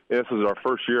 this is our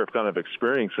first year of kind of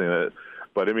experiencing it.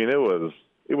 But I mean, it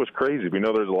was crazy. We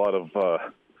know there's a lot of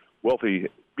wealthy,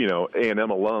 A&M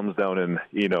alums down in,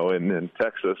 in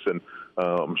Texas, and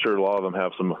I'm sure a lot of them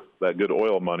have some that good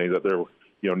oil money that they're,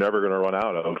 never going to run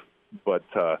out of. But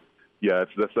yeah,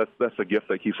 that's a gift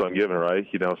that keeps on giving, right?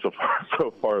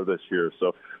 So far this year.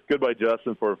 So good by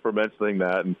Justin for mentioning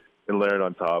that and layering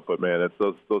on top. But man, it's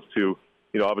those two.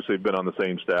 Obviously have been on the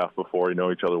same staff before,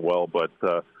 know each other well. But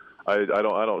I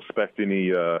don't expect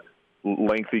any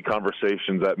lengthy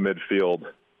conversations at midfield,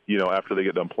 after they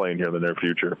get done playing here in the near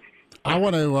future. I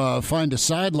want to find a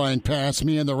sideline pass,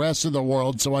 me and the rest of the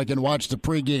world, so I can watch the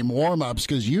pregame warm-ups,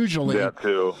 because usually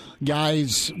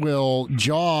guys will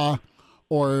jaw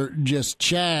or just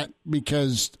chat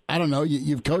because, I don't know,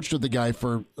 you've coached with the guy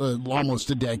for almost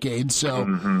a decade,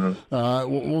 so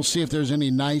we'll see if there's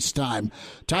any nice time.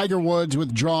 Tiger Woods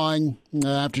withdrawing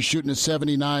after shooting a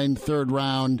 79 third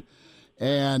round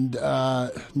and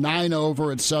 9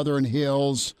 over at Southern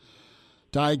Hills.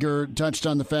 Tiger touched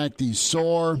on the fact he's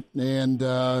sore, and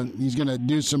he's going to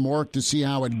do some work to see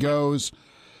how it goes.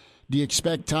 Do you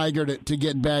expect Tiger to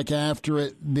get back after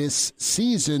it this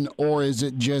season, or is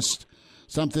it just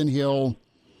something he'll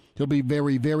be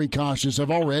very, very cautious of?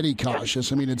 Already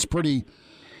cautious. I mean, it's pretty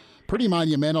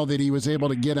monumental that he was able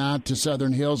to get out to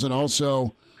Southern Hills and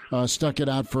also stuck it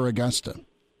out for Augusta.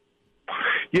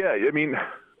 Yeah, I mean,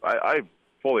 I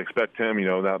fully expect him,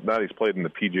 now he's played in the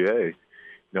PGA,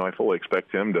 I fully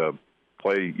expect him to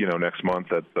play, next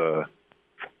month at the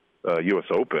U.S.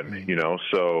 Open,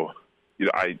 So,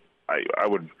 I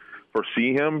would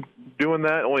foresee him doing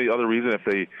that. Only other reason if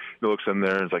he looks in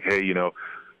there and is like, hey, is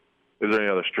there any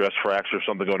other stress fracture or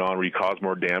something going on where you cause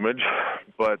more damage?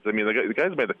 But, I mean, the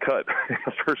guy's made the cut in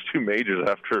the first 2 majors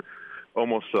after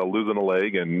almost losing a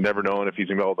leg and never knowing if he's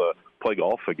going to be able to play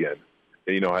golf again.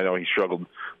 And, I know he struggled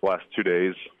the last 2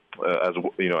 days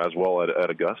as well at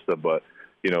Augusta, but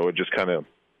it just kind of,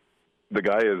 the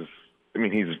guy is, I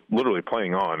mean, he's literally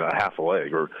playing on a half a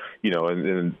leg, or,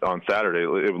 and on Saturday,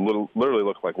 it literally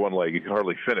looked like one leg. He could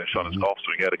hardly finish on his golf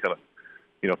swing. He had to kind of,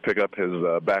 pick up his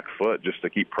back foot just to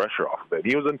keep pressure off of it.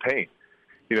 He was in pain.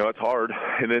 It's hard.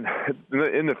 And then,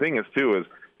 and the thing is, too, is,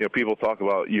 people talk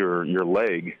about your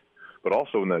leg, but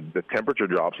also when the temperature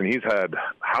drops, and he's had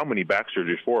how many back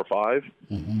surgeries, 4 or 5?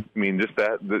 I mean, just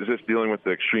dealing with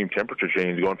the extreme temperature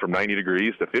change, going from 90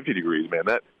 degrees to 50 degrees, man,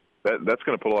 that's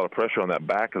going to put a lot of pressure on that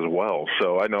back as well.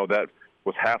 So I know that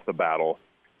was half the battle,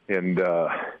 and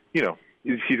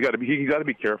he's got to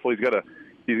be careful. He's got to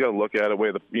look at it,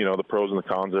 weigh the pros and the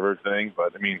cons of everything.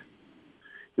 But I mean,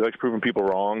 proving people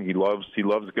wrong. He loves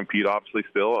to compete, obviously,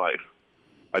 still.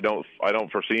 I don't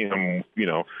foresee him,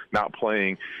 not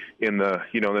playing in the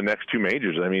the next two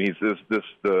majors. I mean, he's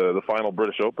the final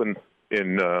British Open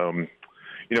in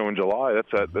in July.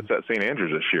 That's at St.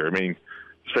 Andrews this year. I mean,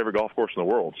 his favorite golf course in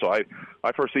the world. So I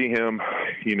foresee him,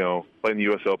 playing the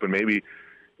U.S. Open. Maybe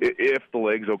if the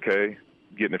leg's okay,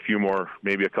 getting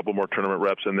maybe a couple more tournament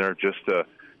reps in there just to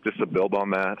build on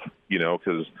that.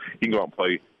 Because he can go out and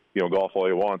play golf all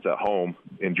he wants at home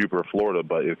in Jupiter, Florida,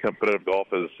 but competitive golf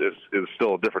is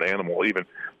still a different animal, even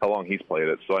how long he's played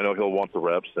it. So I know he'll want the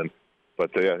reps,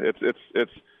 but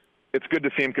it's good to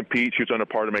see him compete, shoots under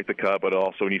par to make the cut, but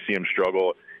also when you see him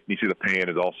struggle, you see the pain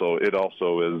it's also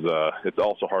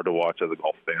hard to watch as a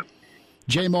golf fan.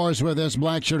 Jay Moore's with us,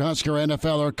 Blackshirt Husker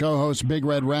NFL, our co-host, Big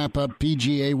Red Wrap-Up,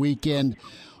 PGA Weekend.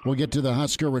 We'll get to the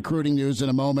Husker recruiting news in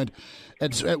a moment.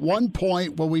 At one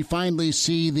point, will we finally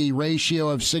see the ratio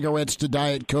of cigarettes to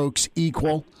Diet Cokes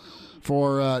equal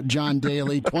for John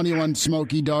Daly? 21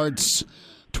 Smoky Darts,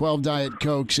 12 Diet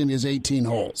Cokes in his 18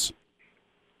 holes.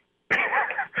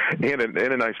 And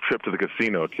a nice trip to the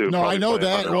casino, too. No, I know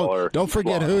that. Well, don't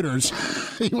forget Hooters.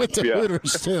 He went to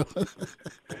Hooters, too.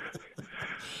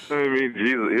 I mean,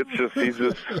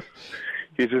 Jesus,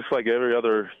 he's just like every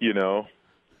other,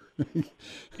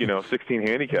 16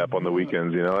 handicap on the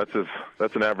weekends.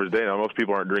 That's an average day. Now, most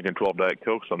people aren't drinking 12 Diet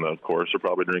Cokes on the course. They're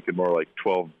probably drinking more like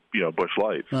 12, Busch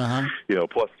Lights.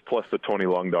 Plus the 20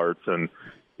 long darts, and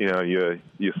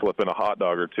you slip in a hot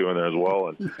dog or two in there as well,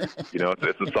 and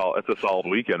it's a solid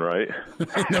weekend, right?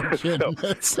 No kidding.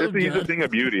 He's a thing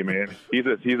of beauty, man. He's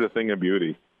a thing of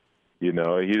beauty. He's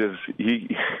already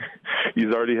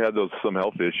had some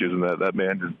health issues, and that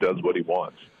man just does what he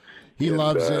wants. He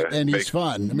loves it, and he's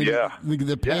fun. I mean,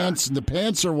 the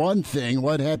pants are one thing.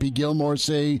 What Happy Gilmore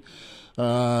say?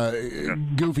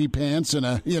 Goofy pants and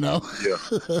a, Yeah.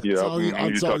 You talk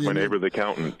to my neighbor, the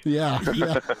accountant. Yeah.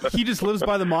 He just lives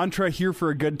by the mantra, here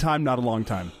for a good time, not a long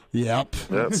time. Yep.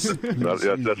 That's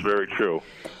very true.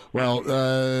 Well,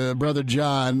 Brother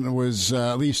John was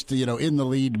at least, in the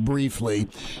lead briefly.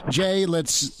 Jay,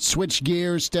 let's switch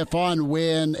gears. Stephon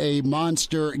Wynn, a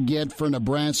monster get for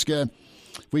Nebraska.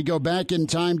 We go back in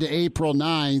time to April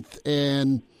 9th,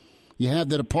 and you have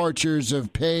the departures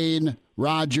of Payne,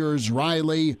 Rogers,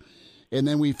 Riley, and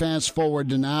then we fast forward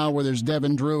to now where there's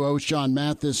Devin Drew, O'Shawn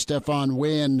Mathis, Stephon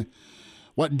Wynn.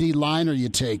 What D-line are you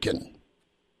taking?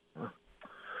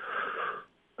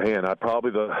 Man,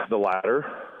 probably the latter.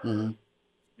 Mm-hmm.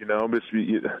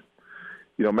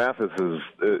 Mathis is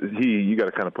you got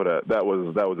to kind of put that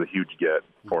was a huge get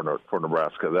for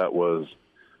Nebraska. That was,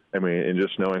 and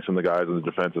just knowing some of the guys on the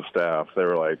defensive staff, they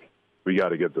were like, we got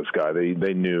to get this guy.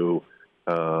 They knew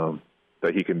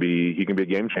that he can be a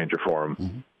game changer for him.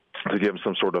 Mm-hmm. To give him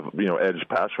some sort of edge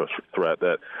pass rush threat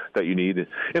that you need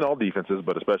in all defenses,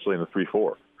 but especially in the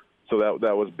 3-4. So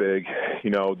that was big.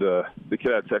 The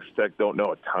kid at Texas Tech, don't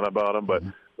know a ton about him, but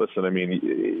listen, anytime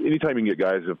you can get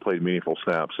guys who have played meaningful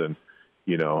snaps, and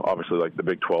obviously like the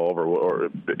Big 12 or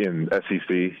in SEC,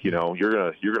 you're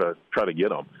gonna try to get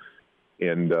them.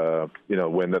 And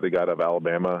win that they got out of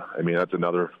Alabama. That's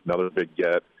another big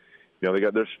get.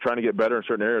 They're trying to get better in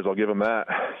certain areas. I'll give them that.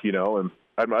 And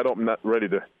I'm not ready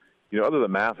to. Other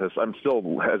than Mathis, I'm still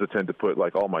hesitant to put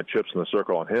like all my chips in the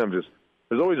circle on him. Just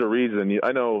there's always a reason.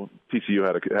 I know TCU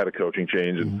had a coaching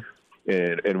change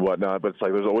and whatnot, but it's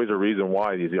like there's always a reason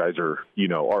why these guys are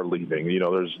leaving.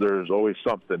 There's always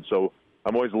something. So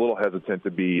I'm always a little hesitant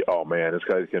to be, oh man, this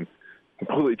guy can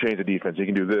completely change the defense. He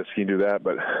can do this, he can do that.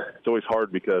 But it's always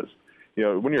hard because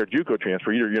when you're a JUCO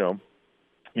transfer, you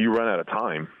run out of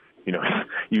time.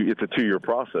 It's a 2-year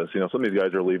process. Some of these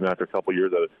guys are leaving after a couple of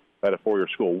years at a 4-year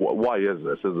school. Why is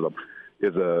this? Is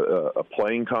it a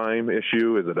playing time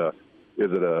issue? Is it a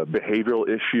behavioral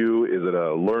issue? Is it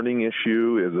a learning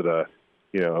issue? Is it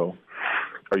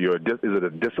is it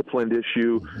a disciplined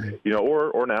issue?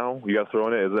 Or now you got to throw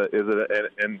in it. Is it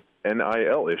an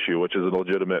NIL issue, which is a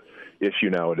legitimate issue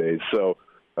nowadays? So,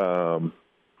 that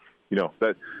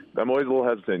I'm always a little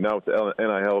hesitant now with the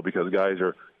NIL because guys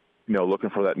are looking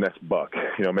for that next buck,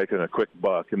 making a quick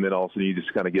buck, and then all of a sudden you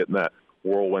just kind of get in that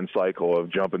whirlwind cycle of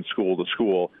jumping school to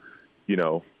school,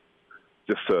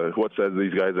 what says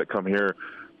these guys that come here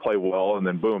play well and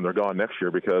then boom, they're gone next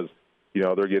year because,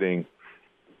 they're getting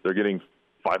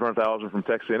 $500,000 from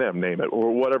Texas A&M, name it,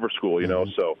 or whatever school,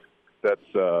 so that's,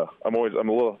 I'm a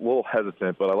little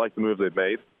hesitant, but I like the moves they've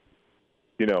made.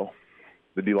 The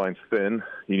D-line's thin.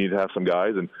 You need to have some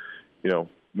guys, and,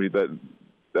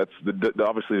 that's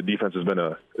obviously the defense has been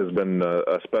a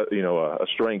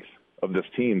strength of this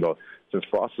team though since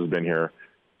Frost has been here.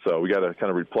 So we got to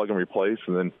kind of plug and replace,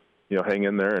 and then hang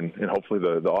in there, and hopefully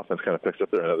the offense kind of picks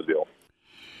up there another deal.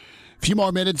 A few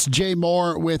more minutes. Jay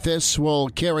Moore with us. We'll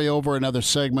carry over another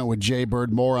segment with Jay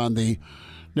Bird. More on the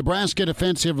Nebraska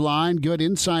defensive line. Good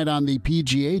insight on the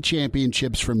PGA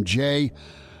championships from Jay.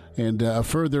 And a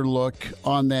further look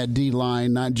on that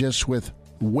D-line, not just with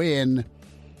Wynn,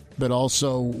 but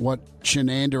also what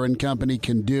Chinander and company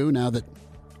can do now that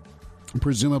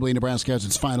presumably Nebraska has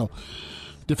its final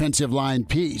defensive line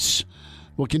piece.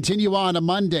 We'll continue on a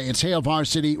Monday. It's Hail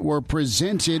Varsity. We're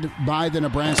presented by the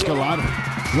Nebraska Lottery.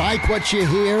 Like what you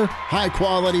hear,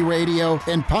 high-quality radio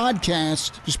and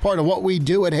podcast is part of what we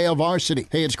do at Hail Varsity.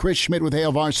 Hey, it's Chris Schmidt with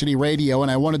Hail Varsity Radio, and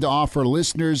I wanted to offer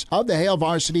listeners of the Hail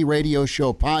Varsity Radio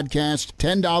Show podcast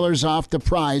 $10 off the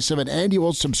price of an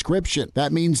annual subscription.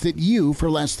 That means that you, for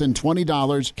less than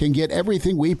 $20, can get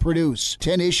everything we produce.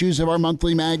 10 issues of our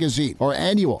monthly magazine, our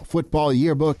annual football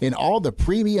yearbook, and all the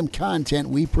premium content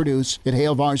we produce at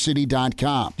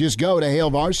HailVarsity.com. Just go to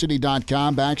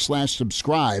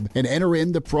HailVarsity.com/subscribe and enter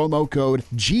in the promo code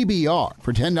GBR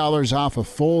for $10 off a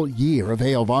full year of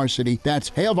Hail Varsity. That's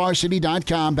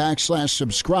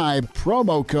HailVarsity.com/subscribe,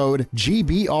 promo code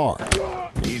GBR.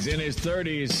 He's in his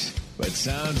 30s, but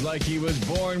sounds like he was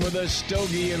born with a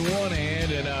stogie in one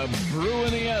hand and a brew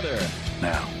in the other.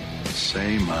 Now,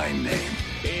 say my name.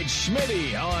 It's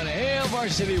Schmitty on Hail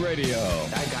Varsity Radio.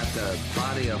 I got the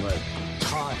body of a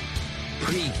taut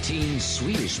pre-teen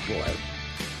Swedish boy.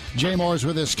 Jay Moore's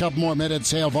with us. Couple more minutes.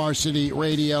 Hail Varsity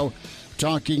Radio,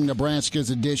 talking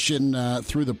Nebraska's edition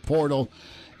through the portal.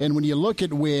 And when you look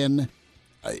at Wynn,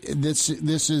 this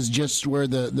is just where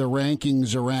the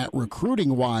rankings are at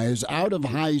recruiting-wise. Out of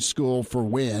high school for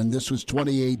Wynn, this was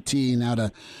 2018 out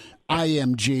of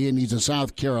IMG, and he's a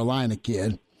South Carolina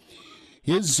kid.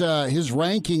 His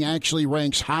ranking actually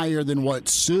ranks higher than what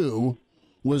Sue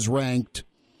was ranked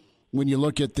when you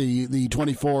look at the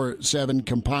 24/7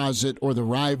 composite or the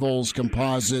Rivals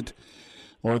composite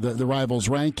or the Rivals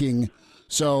ranking.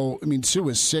 So, I mean, Sue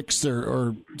was 6th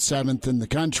or 7th in the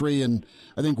country, and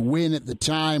I think Wynn at the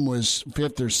time was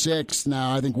 5th or 6th.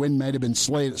 Now, I think Wynn might have been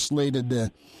slated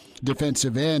to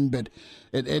defensive end, but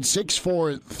at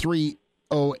 6'4",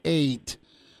 308, I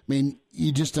mean,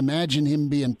 you just imagine him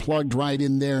being plugged right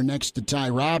in there next to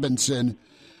Ty Robinson.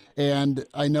 And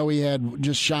I know he had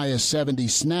just shy of 70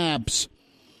 snaps.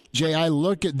 Jay, I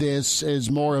look at this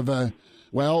as more of a,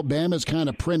 well, Bama's kind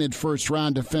of printed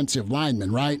first-round defensive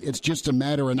lineman, right? It's just a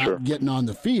matter of not getting on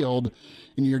the field,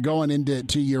 and you're going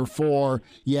into year 4.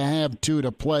 You have 2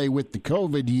 to play with the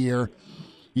COVID year.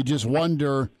 You just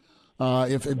wonder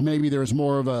if maybe there's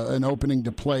more of an opening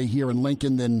to play here in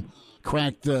Lincoln than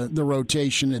crack the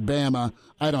rotation at Bama.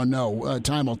 I don't know.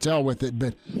 Time will tell with it,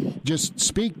 but just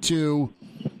speak to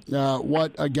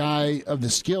what a guy of the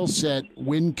skill set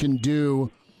Wynn can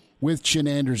do with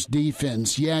Chinander's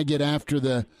defense. Yeah, get after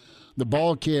the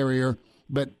ball carrier,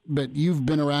 but you've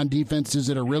been around defenses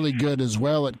that are really good as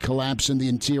well at collapsing the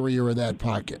interior of that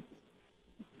pocket.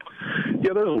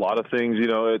 Yeah, there's a lot of things.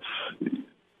 It's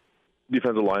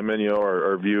defensive linemen,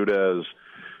 are viewed as,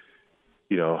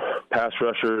 pass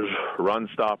rushers, run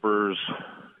stoppers,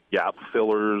 gap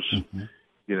fillers. Mm-hmm.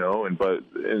 But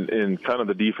in kind of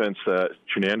the defense that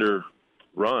Chinander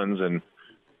runs, and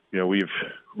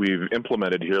we've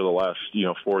implemented here the last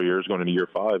 4 years, going into year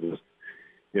 5, is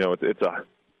it's a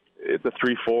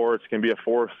 3-4, it can be a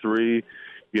 4-3,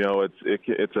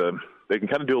 they can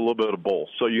kind of do a little bit of both.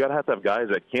 So you got to have guys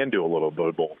that can do a little bit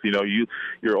of both.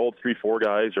 Your old 3-4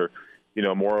 guys are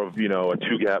more of a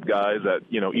 2-gap guys that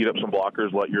eat up some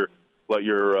blockers, let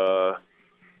your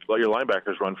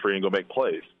linebackers run free and go make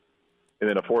plays. And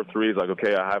then a 4-3 is like,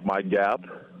 okay, I have my gap.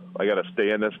 I got to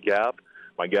stay in this gap.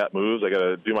 My gap moves. I got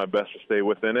to do my best to stay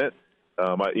within it.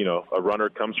 A runner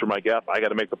comes through my gap. I got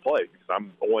to make the play because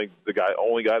I'm only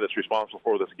guy that's responsible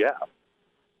for this gap.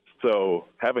 So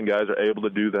having guys are able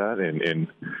to do that and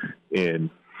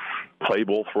play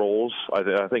both roles, I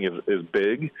think is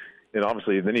big. And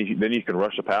obviously, then you can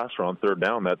rush the passer on third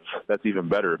down. That's even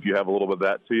better if you have a little bit of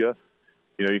that to you.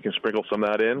 You can sprinkle some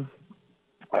of that in.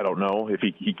 I don't know if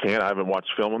he can. I haven't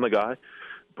watched film on the guy,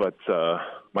 but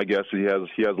my guess is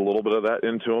he has a little bit of that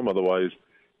into him. Otherwise,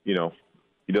 he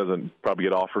doesn't probably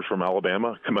get offers from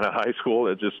Alabama coming out of high school.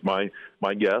 That's just my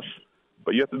guess.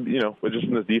 But you have to, just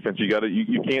in this defense, you got to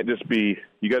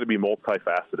be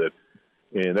multifaceted,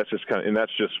 and that's just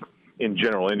in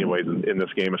general, anyways, in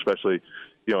this game, especially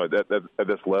at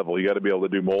this level, you got to be able to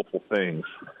do multiple things,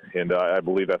 and I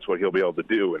believe that's what he'll be able to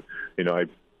do. And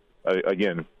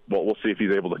again, we'll see if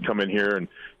he's able to come in here and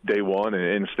day one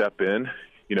and step in.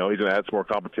 He's going to add some more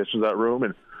competition to that room,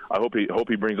 and I hope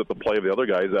he brings up the play of the other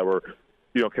guys that were,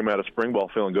 come out of spring ball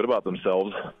feeling good about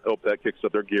themselves. I hope that kicks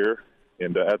up their gear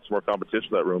and adds some more competition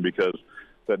to that room, because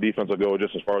that defense will go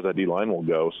just as far as that D-line will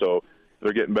go. So if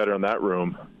they're getting better in that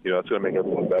room, that's going to make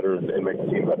everyone better and make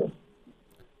the team better.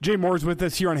 Jay Moore's with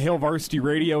us here on Hail Varsity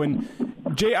Radio. And,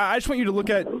 Jay, I just want you to look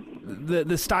at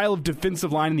the style of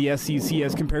defensive line in the SEC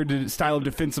as compared to the style of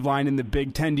defensive line in the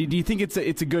Big Ten. Do you think it's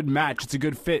a good match? It's a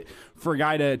good fit for a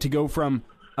guy to go from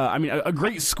a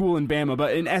great school in Bama,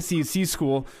 but an SEC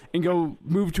school, and go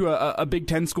move to a Big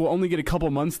Ten school, only get a couple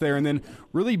months there, and then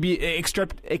really be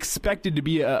expected to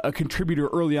be a contributor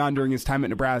early on during his time at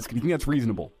Nebraska? Do you think that's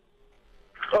reasonable?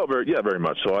 Oh, very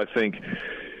much so. I think,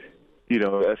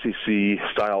 SEC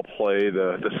style play,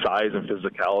 the size and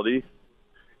physicality,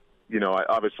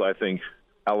 I think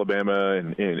Alabama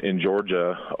and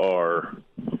Georgia are,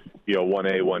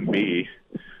 1A, 1B.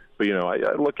 But,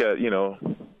 I look at,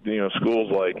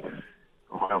 schools like,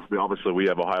 obviously we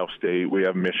have Ohio State, we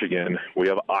have Michigan, we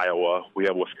have Iowa, we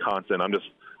have Wisconsin.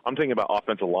 I'm thinking about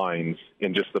offensive lines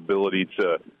and just the ability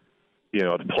to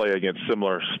play against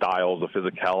similar styles of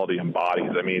physicality and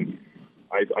bodies. I mean,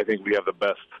 I think we have the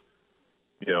best,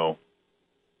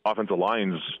 offensive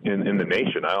lines in the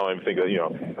nation. I don't even think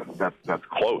that, that's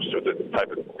close to the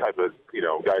type of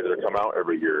guys that come out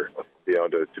every year,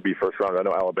 to be first round. I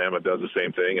know Alabama does the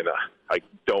same thing, and I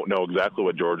don't know exactly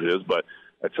what Georgia is, but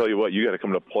I tell you what, you got to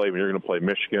come to play when you're going to play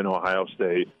Michigan, Ohio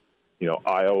State,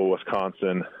 Iowa,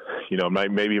 Wisconsin,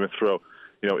 maybe even throw,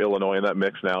 Illinois in that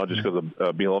mix now just because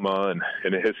of Bielema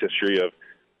and his history of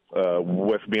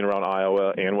with being around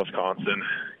Iowa and Wisconsin.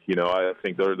 I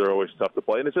think they're always tough to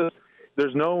play, and it's just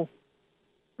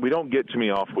we don't get too many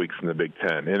off weeks in the Big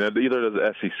Ten, and either does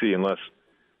the SEC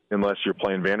unless you're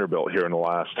playing Vanderbilt here in the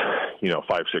last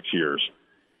 5-6 years.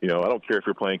 I don't care if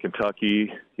you're playing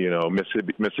Kentucky,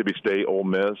 Mississippi State, Ole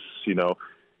Miss. You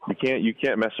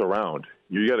can't mess around.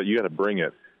 You got to bring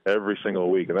it every single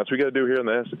week, and that's what we got to do here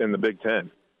in the Big Ten.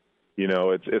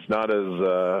 It's not as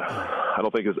I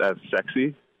don't think it's as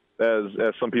sexy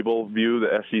as some people view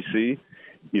the SEC.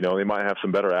 They might have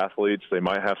some better athletes, they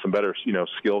might have some better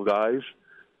skill guys,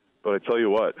 but I tell you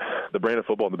what, the brand of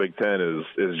football in the Big Ten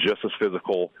is just as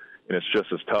physical and it's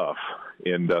just as tough,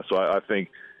 and so I think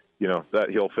that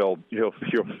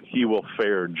he will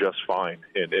fare just fine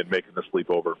in making this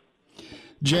leap over.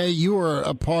 Jay, you were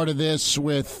a part of this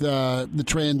with the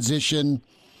transition,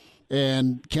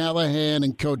 and Callahan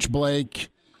and Coach Blake,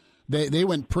 they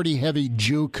went pretty heavy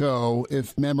JUCO,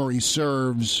 if memory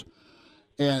serves.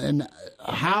 And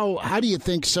how do you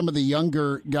think some of the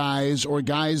younger guys or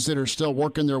guys that are still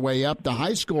working their way up, the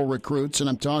high school recruits, and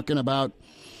I'm talking about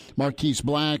Marquise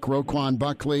Black, Roquan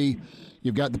Buckley,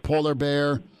 you've got the Polar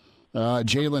Bear,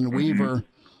 Jalen Weaver,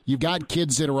 you've got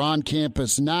kids that are on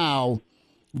campus now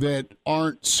that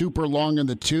aren't super long in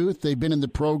the tooth. They've been in the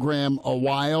program a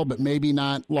while, but maybe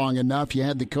not long enough. You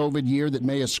had the COVID year that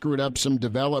may have screwed up some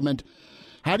development.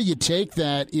 How do you take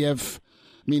that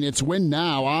it's win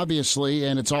now, obviously,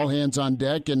 and it's all hands on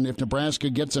deck, and if Nebraska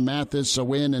gets a Mathis, a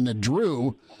win, and a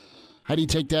Drew, how do you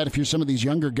take that if you're some of these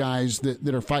younger guys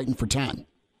that are fighting for time?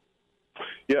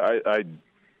 Yeah,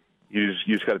 you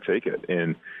just got to take it,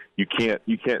 and you can't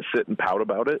sit and pout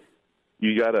about it.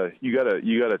 You gotta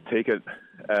take it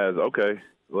as, okay,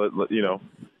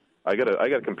 I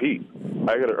gotta compete.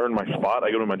 I gotta earn my spot.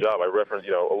 I go to my job. I referenced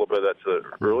a little bit of that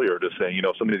earlier, just saying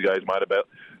some of these guys might have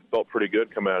felt pretty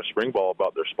good coming out of spring ball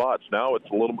about their spots. Now it's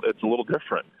a little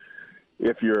different.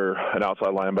 If you're an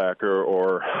outside linebacker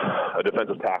or a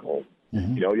defensive tackle,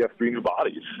 you have 3 new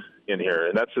bodies in here,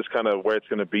 and that's just kind of where it's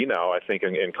going to be now. I think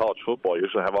in college football, you're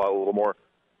just going to have a little more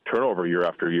turnover year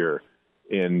after year,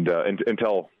 and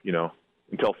until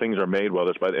things are made, whether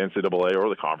it's by the NCAA or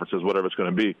the conferences, whatever it's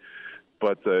going to be.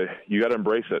 But you got to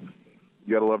embrace it.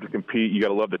 You got to love to compete. You got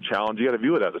to love the challenge. You got to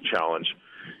view it as a challenge.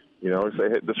 Say,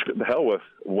 the hell with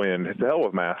win. The hell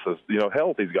with masses. Hell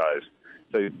with these guys.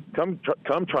 Say, come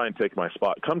try and take my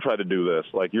spot. Come try to do this.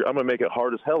 I'm going to make it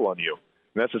hard as hell on you.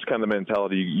 And that's just kind of the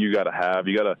mentality you got to have.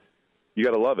 You got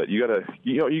to love it. You got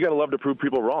to love to prove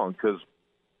people wrong, because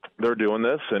they're doing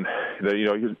this, and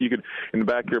you could, in the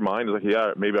back of your mind, it's like,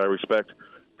 yeah, maybe I respect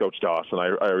Coach Dawson.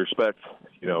 I respect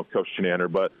Coach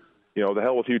Chinander, but the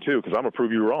hell with you too, because I'm gonna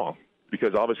prove you wrong.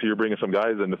 Because obviously you're bringing some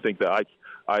guys in to think that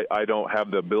I don't have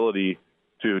the ability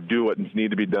to do what needs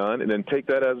to be done, and then take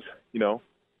that as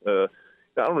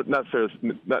not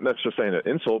necessarily saying an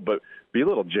insult, but be a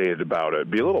little jaded about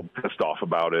it, be a little pissed off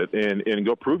about it, and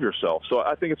go prove yourself. So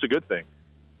I think it's a good thing.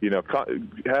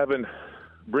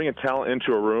 Bringing talent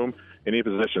into a room in any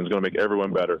position is going to make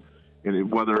everyone better.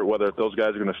 And whether those guys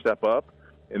are going to step up,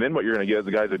 and then what you're going to get is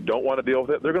the guys that don't want to deal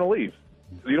with it, they're going to leave.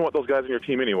 you don't want those guys in your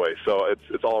team anyway. So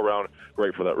it's all around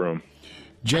great for that room.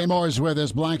 Jay Moore is with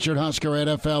us, Blackshirt Husker,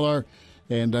 NFLer,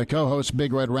 and co-host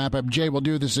Big Red Wrap-Up. Jay, we'll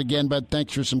do this again, bud.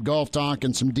 Thanks for some golf talk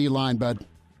and some D-line, bud.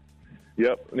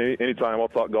 Yep, anytime. I'll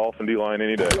talk golf and D-line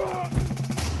any day.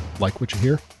 Like what you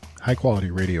hear?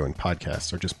 High-quality radio and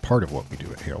podcasts are just part of what we do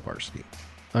at Hail Varsity.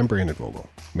 I'm Brandon Vogel,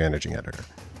 managing editor.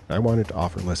 I wanted to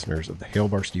offer listeners of the Hail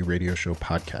Varsity Radio Show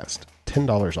podcast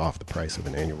 $10 off the price of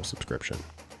an annual subscription.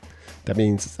 That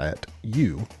means that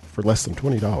you, for less than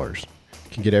 $20,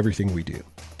 can get everything we do.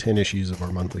 10 issues of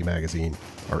our monthly magazine,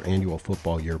 our annual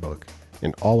football yearbook,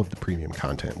 and all of the premium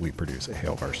content we produce at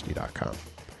hailvarsity.com.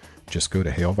 Just go to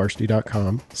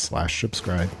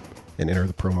hailvarsity.com/subscribe and enter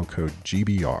the promo code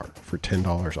GBR for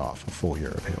 $10 off a full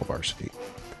year of Hail Varsity.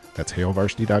 That's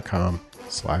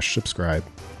hailvarsity.com/subscribe,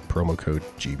 promo code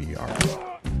GBR.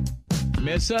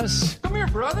 Miss us? Come here,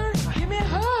 brother. Give me a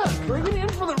hug. Bring it in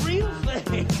for the real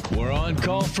thing. We're on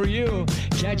call for you.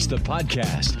 Catch the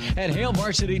podcast at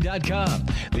hailvarsity.com,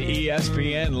 the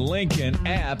ESPN Lincoln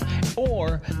app,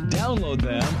 or download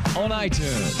them on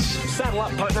iTunes. Saddle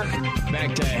up, partner.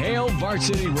 Back to Hail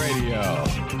Varsity Radio.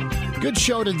 Good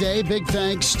show today. Big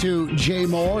thanks to Jay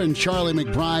Moore and Charlie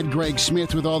McBride, Greg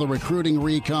Smith with all the recruiting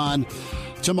recon.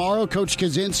 Tomorrow, Coach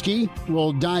Kaczynski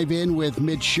will dive in with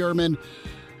Mitch Sherman,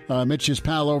 Mitch's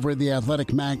pal over at the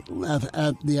Athletic,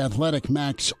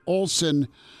 Max Olson.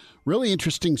 Really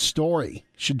interesting story.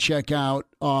 Should check out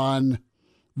on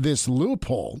this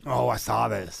loophole. Oh, I saw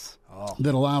this.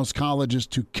 That allows colleges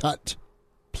to cut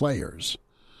players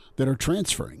that are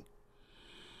transferring.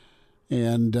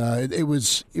 And it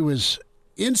was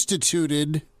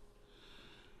instituted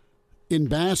in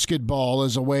basketball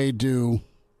as a way to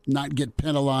not get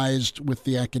penalized with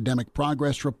the academic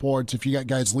progress reports if you got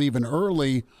guys leaving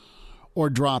early or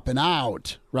dropping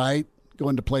out, right?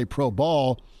 Going to play pro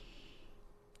ball.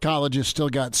 Colleges still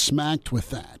got smacked with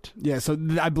that. Yeah, so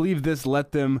I believe this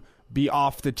let them be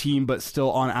off the team but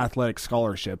still on athletic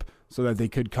scholarship so that they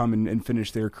could come and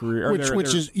finish their career.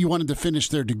 Which is, you wanted to finish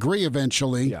their degree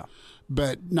eventually, yeah,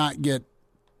 but not get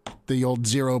the old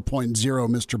 0.0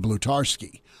 Mr.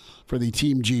 Blutarski for the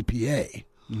team GPA.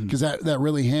 Because that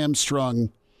really hamstrung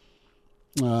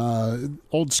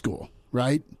Old School,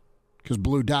 right? Because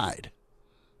Blue died.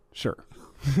 Sure.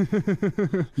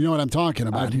 You know what I'm talking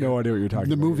about. I have no idea what you're talking about.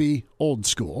 The movie Old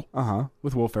School.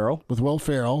 With Will Ferrell. With Will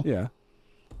Ferrell. Yeah.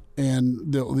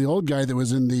 And the old guy that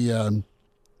was in the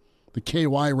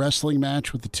KY wrestling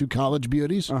match with the two college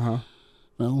beauties.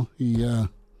 Well, he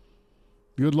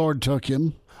good Lord took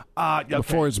him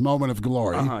before his moment of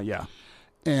glory. Yeah.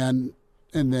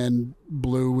 And then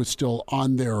Blue was still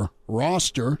on their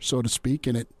roster, so to speak,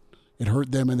 and it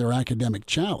hurt them in their academic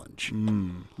challenge.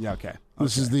 Yeah, okay.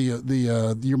 This is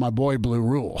the you're my boy Blue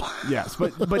rule. Yes,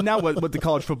 but now what the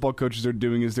college football coaches are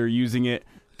doing is they're using it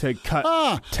to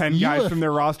cut 10 guys from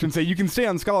their roster and say, you can stay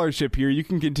on scholarship here, you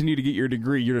can continue to get your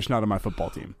degree, you're just not on my football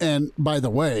team. And by the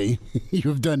way,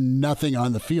 you've done nothing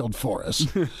on the field for us.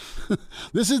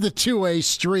 This is the two-way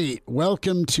street.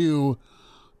 Welcome to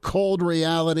cold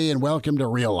reality and welcome to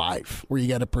real life, where you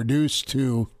got to produce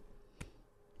to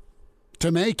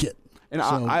make it. And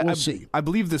so we'll see. I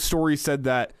believe the story said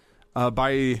that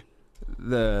by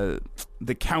the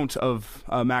count of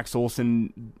Max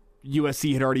Olson,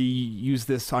 USC had already used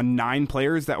this on 9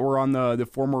 players that were on the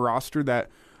former roster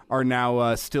that are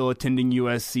now still attending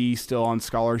USC, still on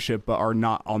scholarship, but are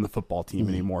not on the football team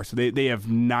anymore. So they have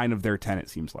 9 of their 10, it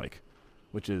seems like,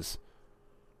 which is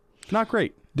not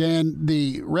great. Dan,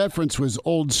 the reference was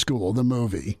Old School, the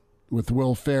movie with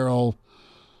Will Ferrell.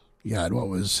 God, what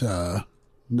was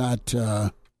not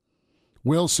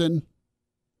Wilson,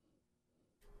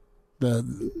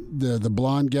 the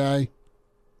blonde guy,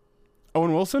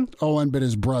 Owen Wilson. Owen, but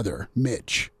his brother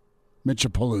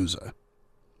Mitchapalooza. Is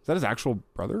that his actual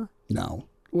brother? No.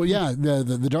 Well, yeah,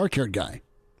 the dark-haired guy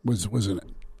was in it.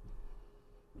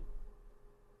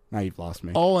 Now you've lost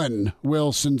me. Owen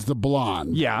Wilson's the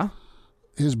blonde. Yeah.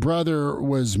 His brother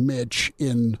was Mitch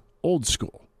in Old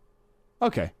School.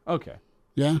 Okay.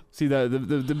 Yeah. See,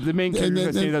 the main character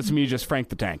that say that to me is just Frank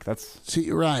the Tank.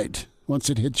 Right. Once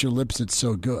it hits your lips, it's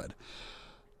so good.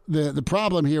 The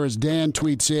problem here is Dan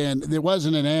tweets in, there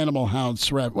wasn't an Animal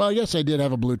House rep. Well, I guess I did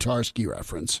have a Blutarski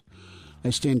reference.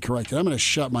 I stand corrected. I'm going to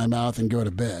shut my mouth and go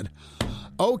to bed.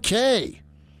 Okay.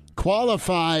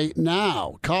 Qualify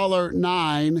now. Caller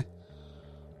 9.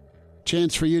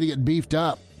 Chance for you to get beefed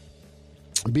up.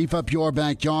 Beef up your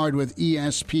backyard with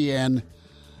ESPN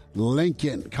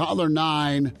Lincoln. Caller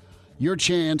 9, your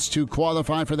chance to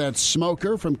qualify for that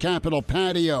smoker from Capitol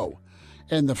Patio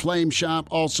and the Flame Shop.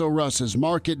 Also Russ's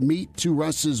Market. Meet to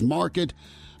Russ's Market.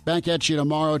 Back at you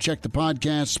tomorrow. Check the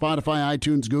podcast, Spotify,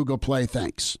 iTunes, Google Play.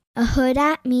 Thanks. A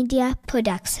Huda Media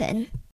Production.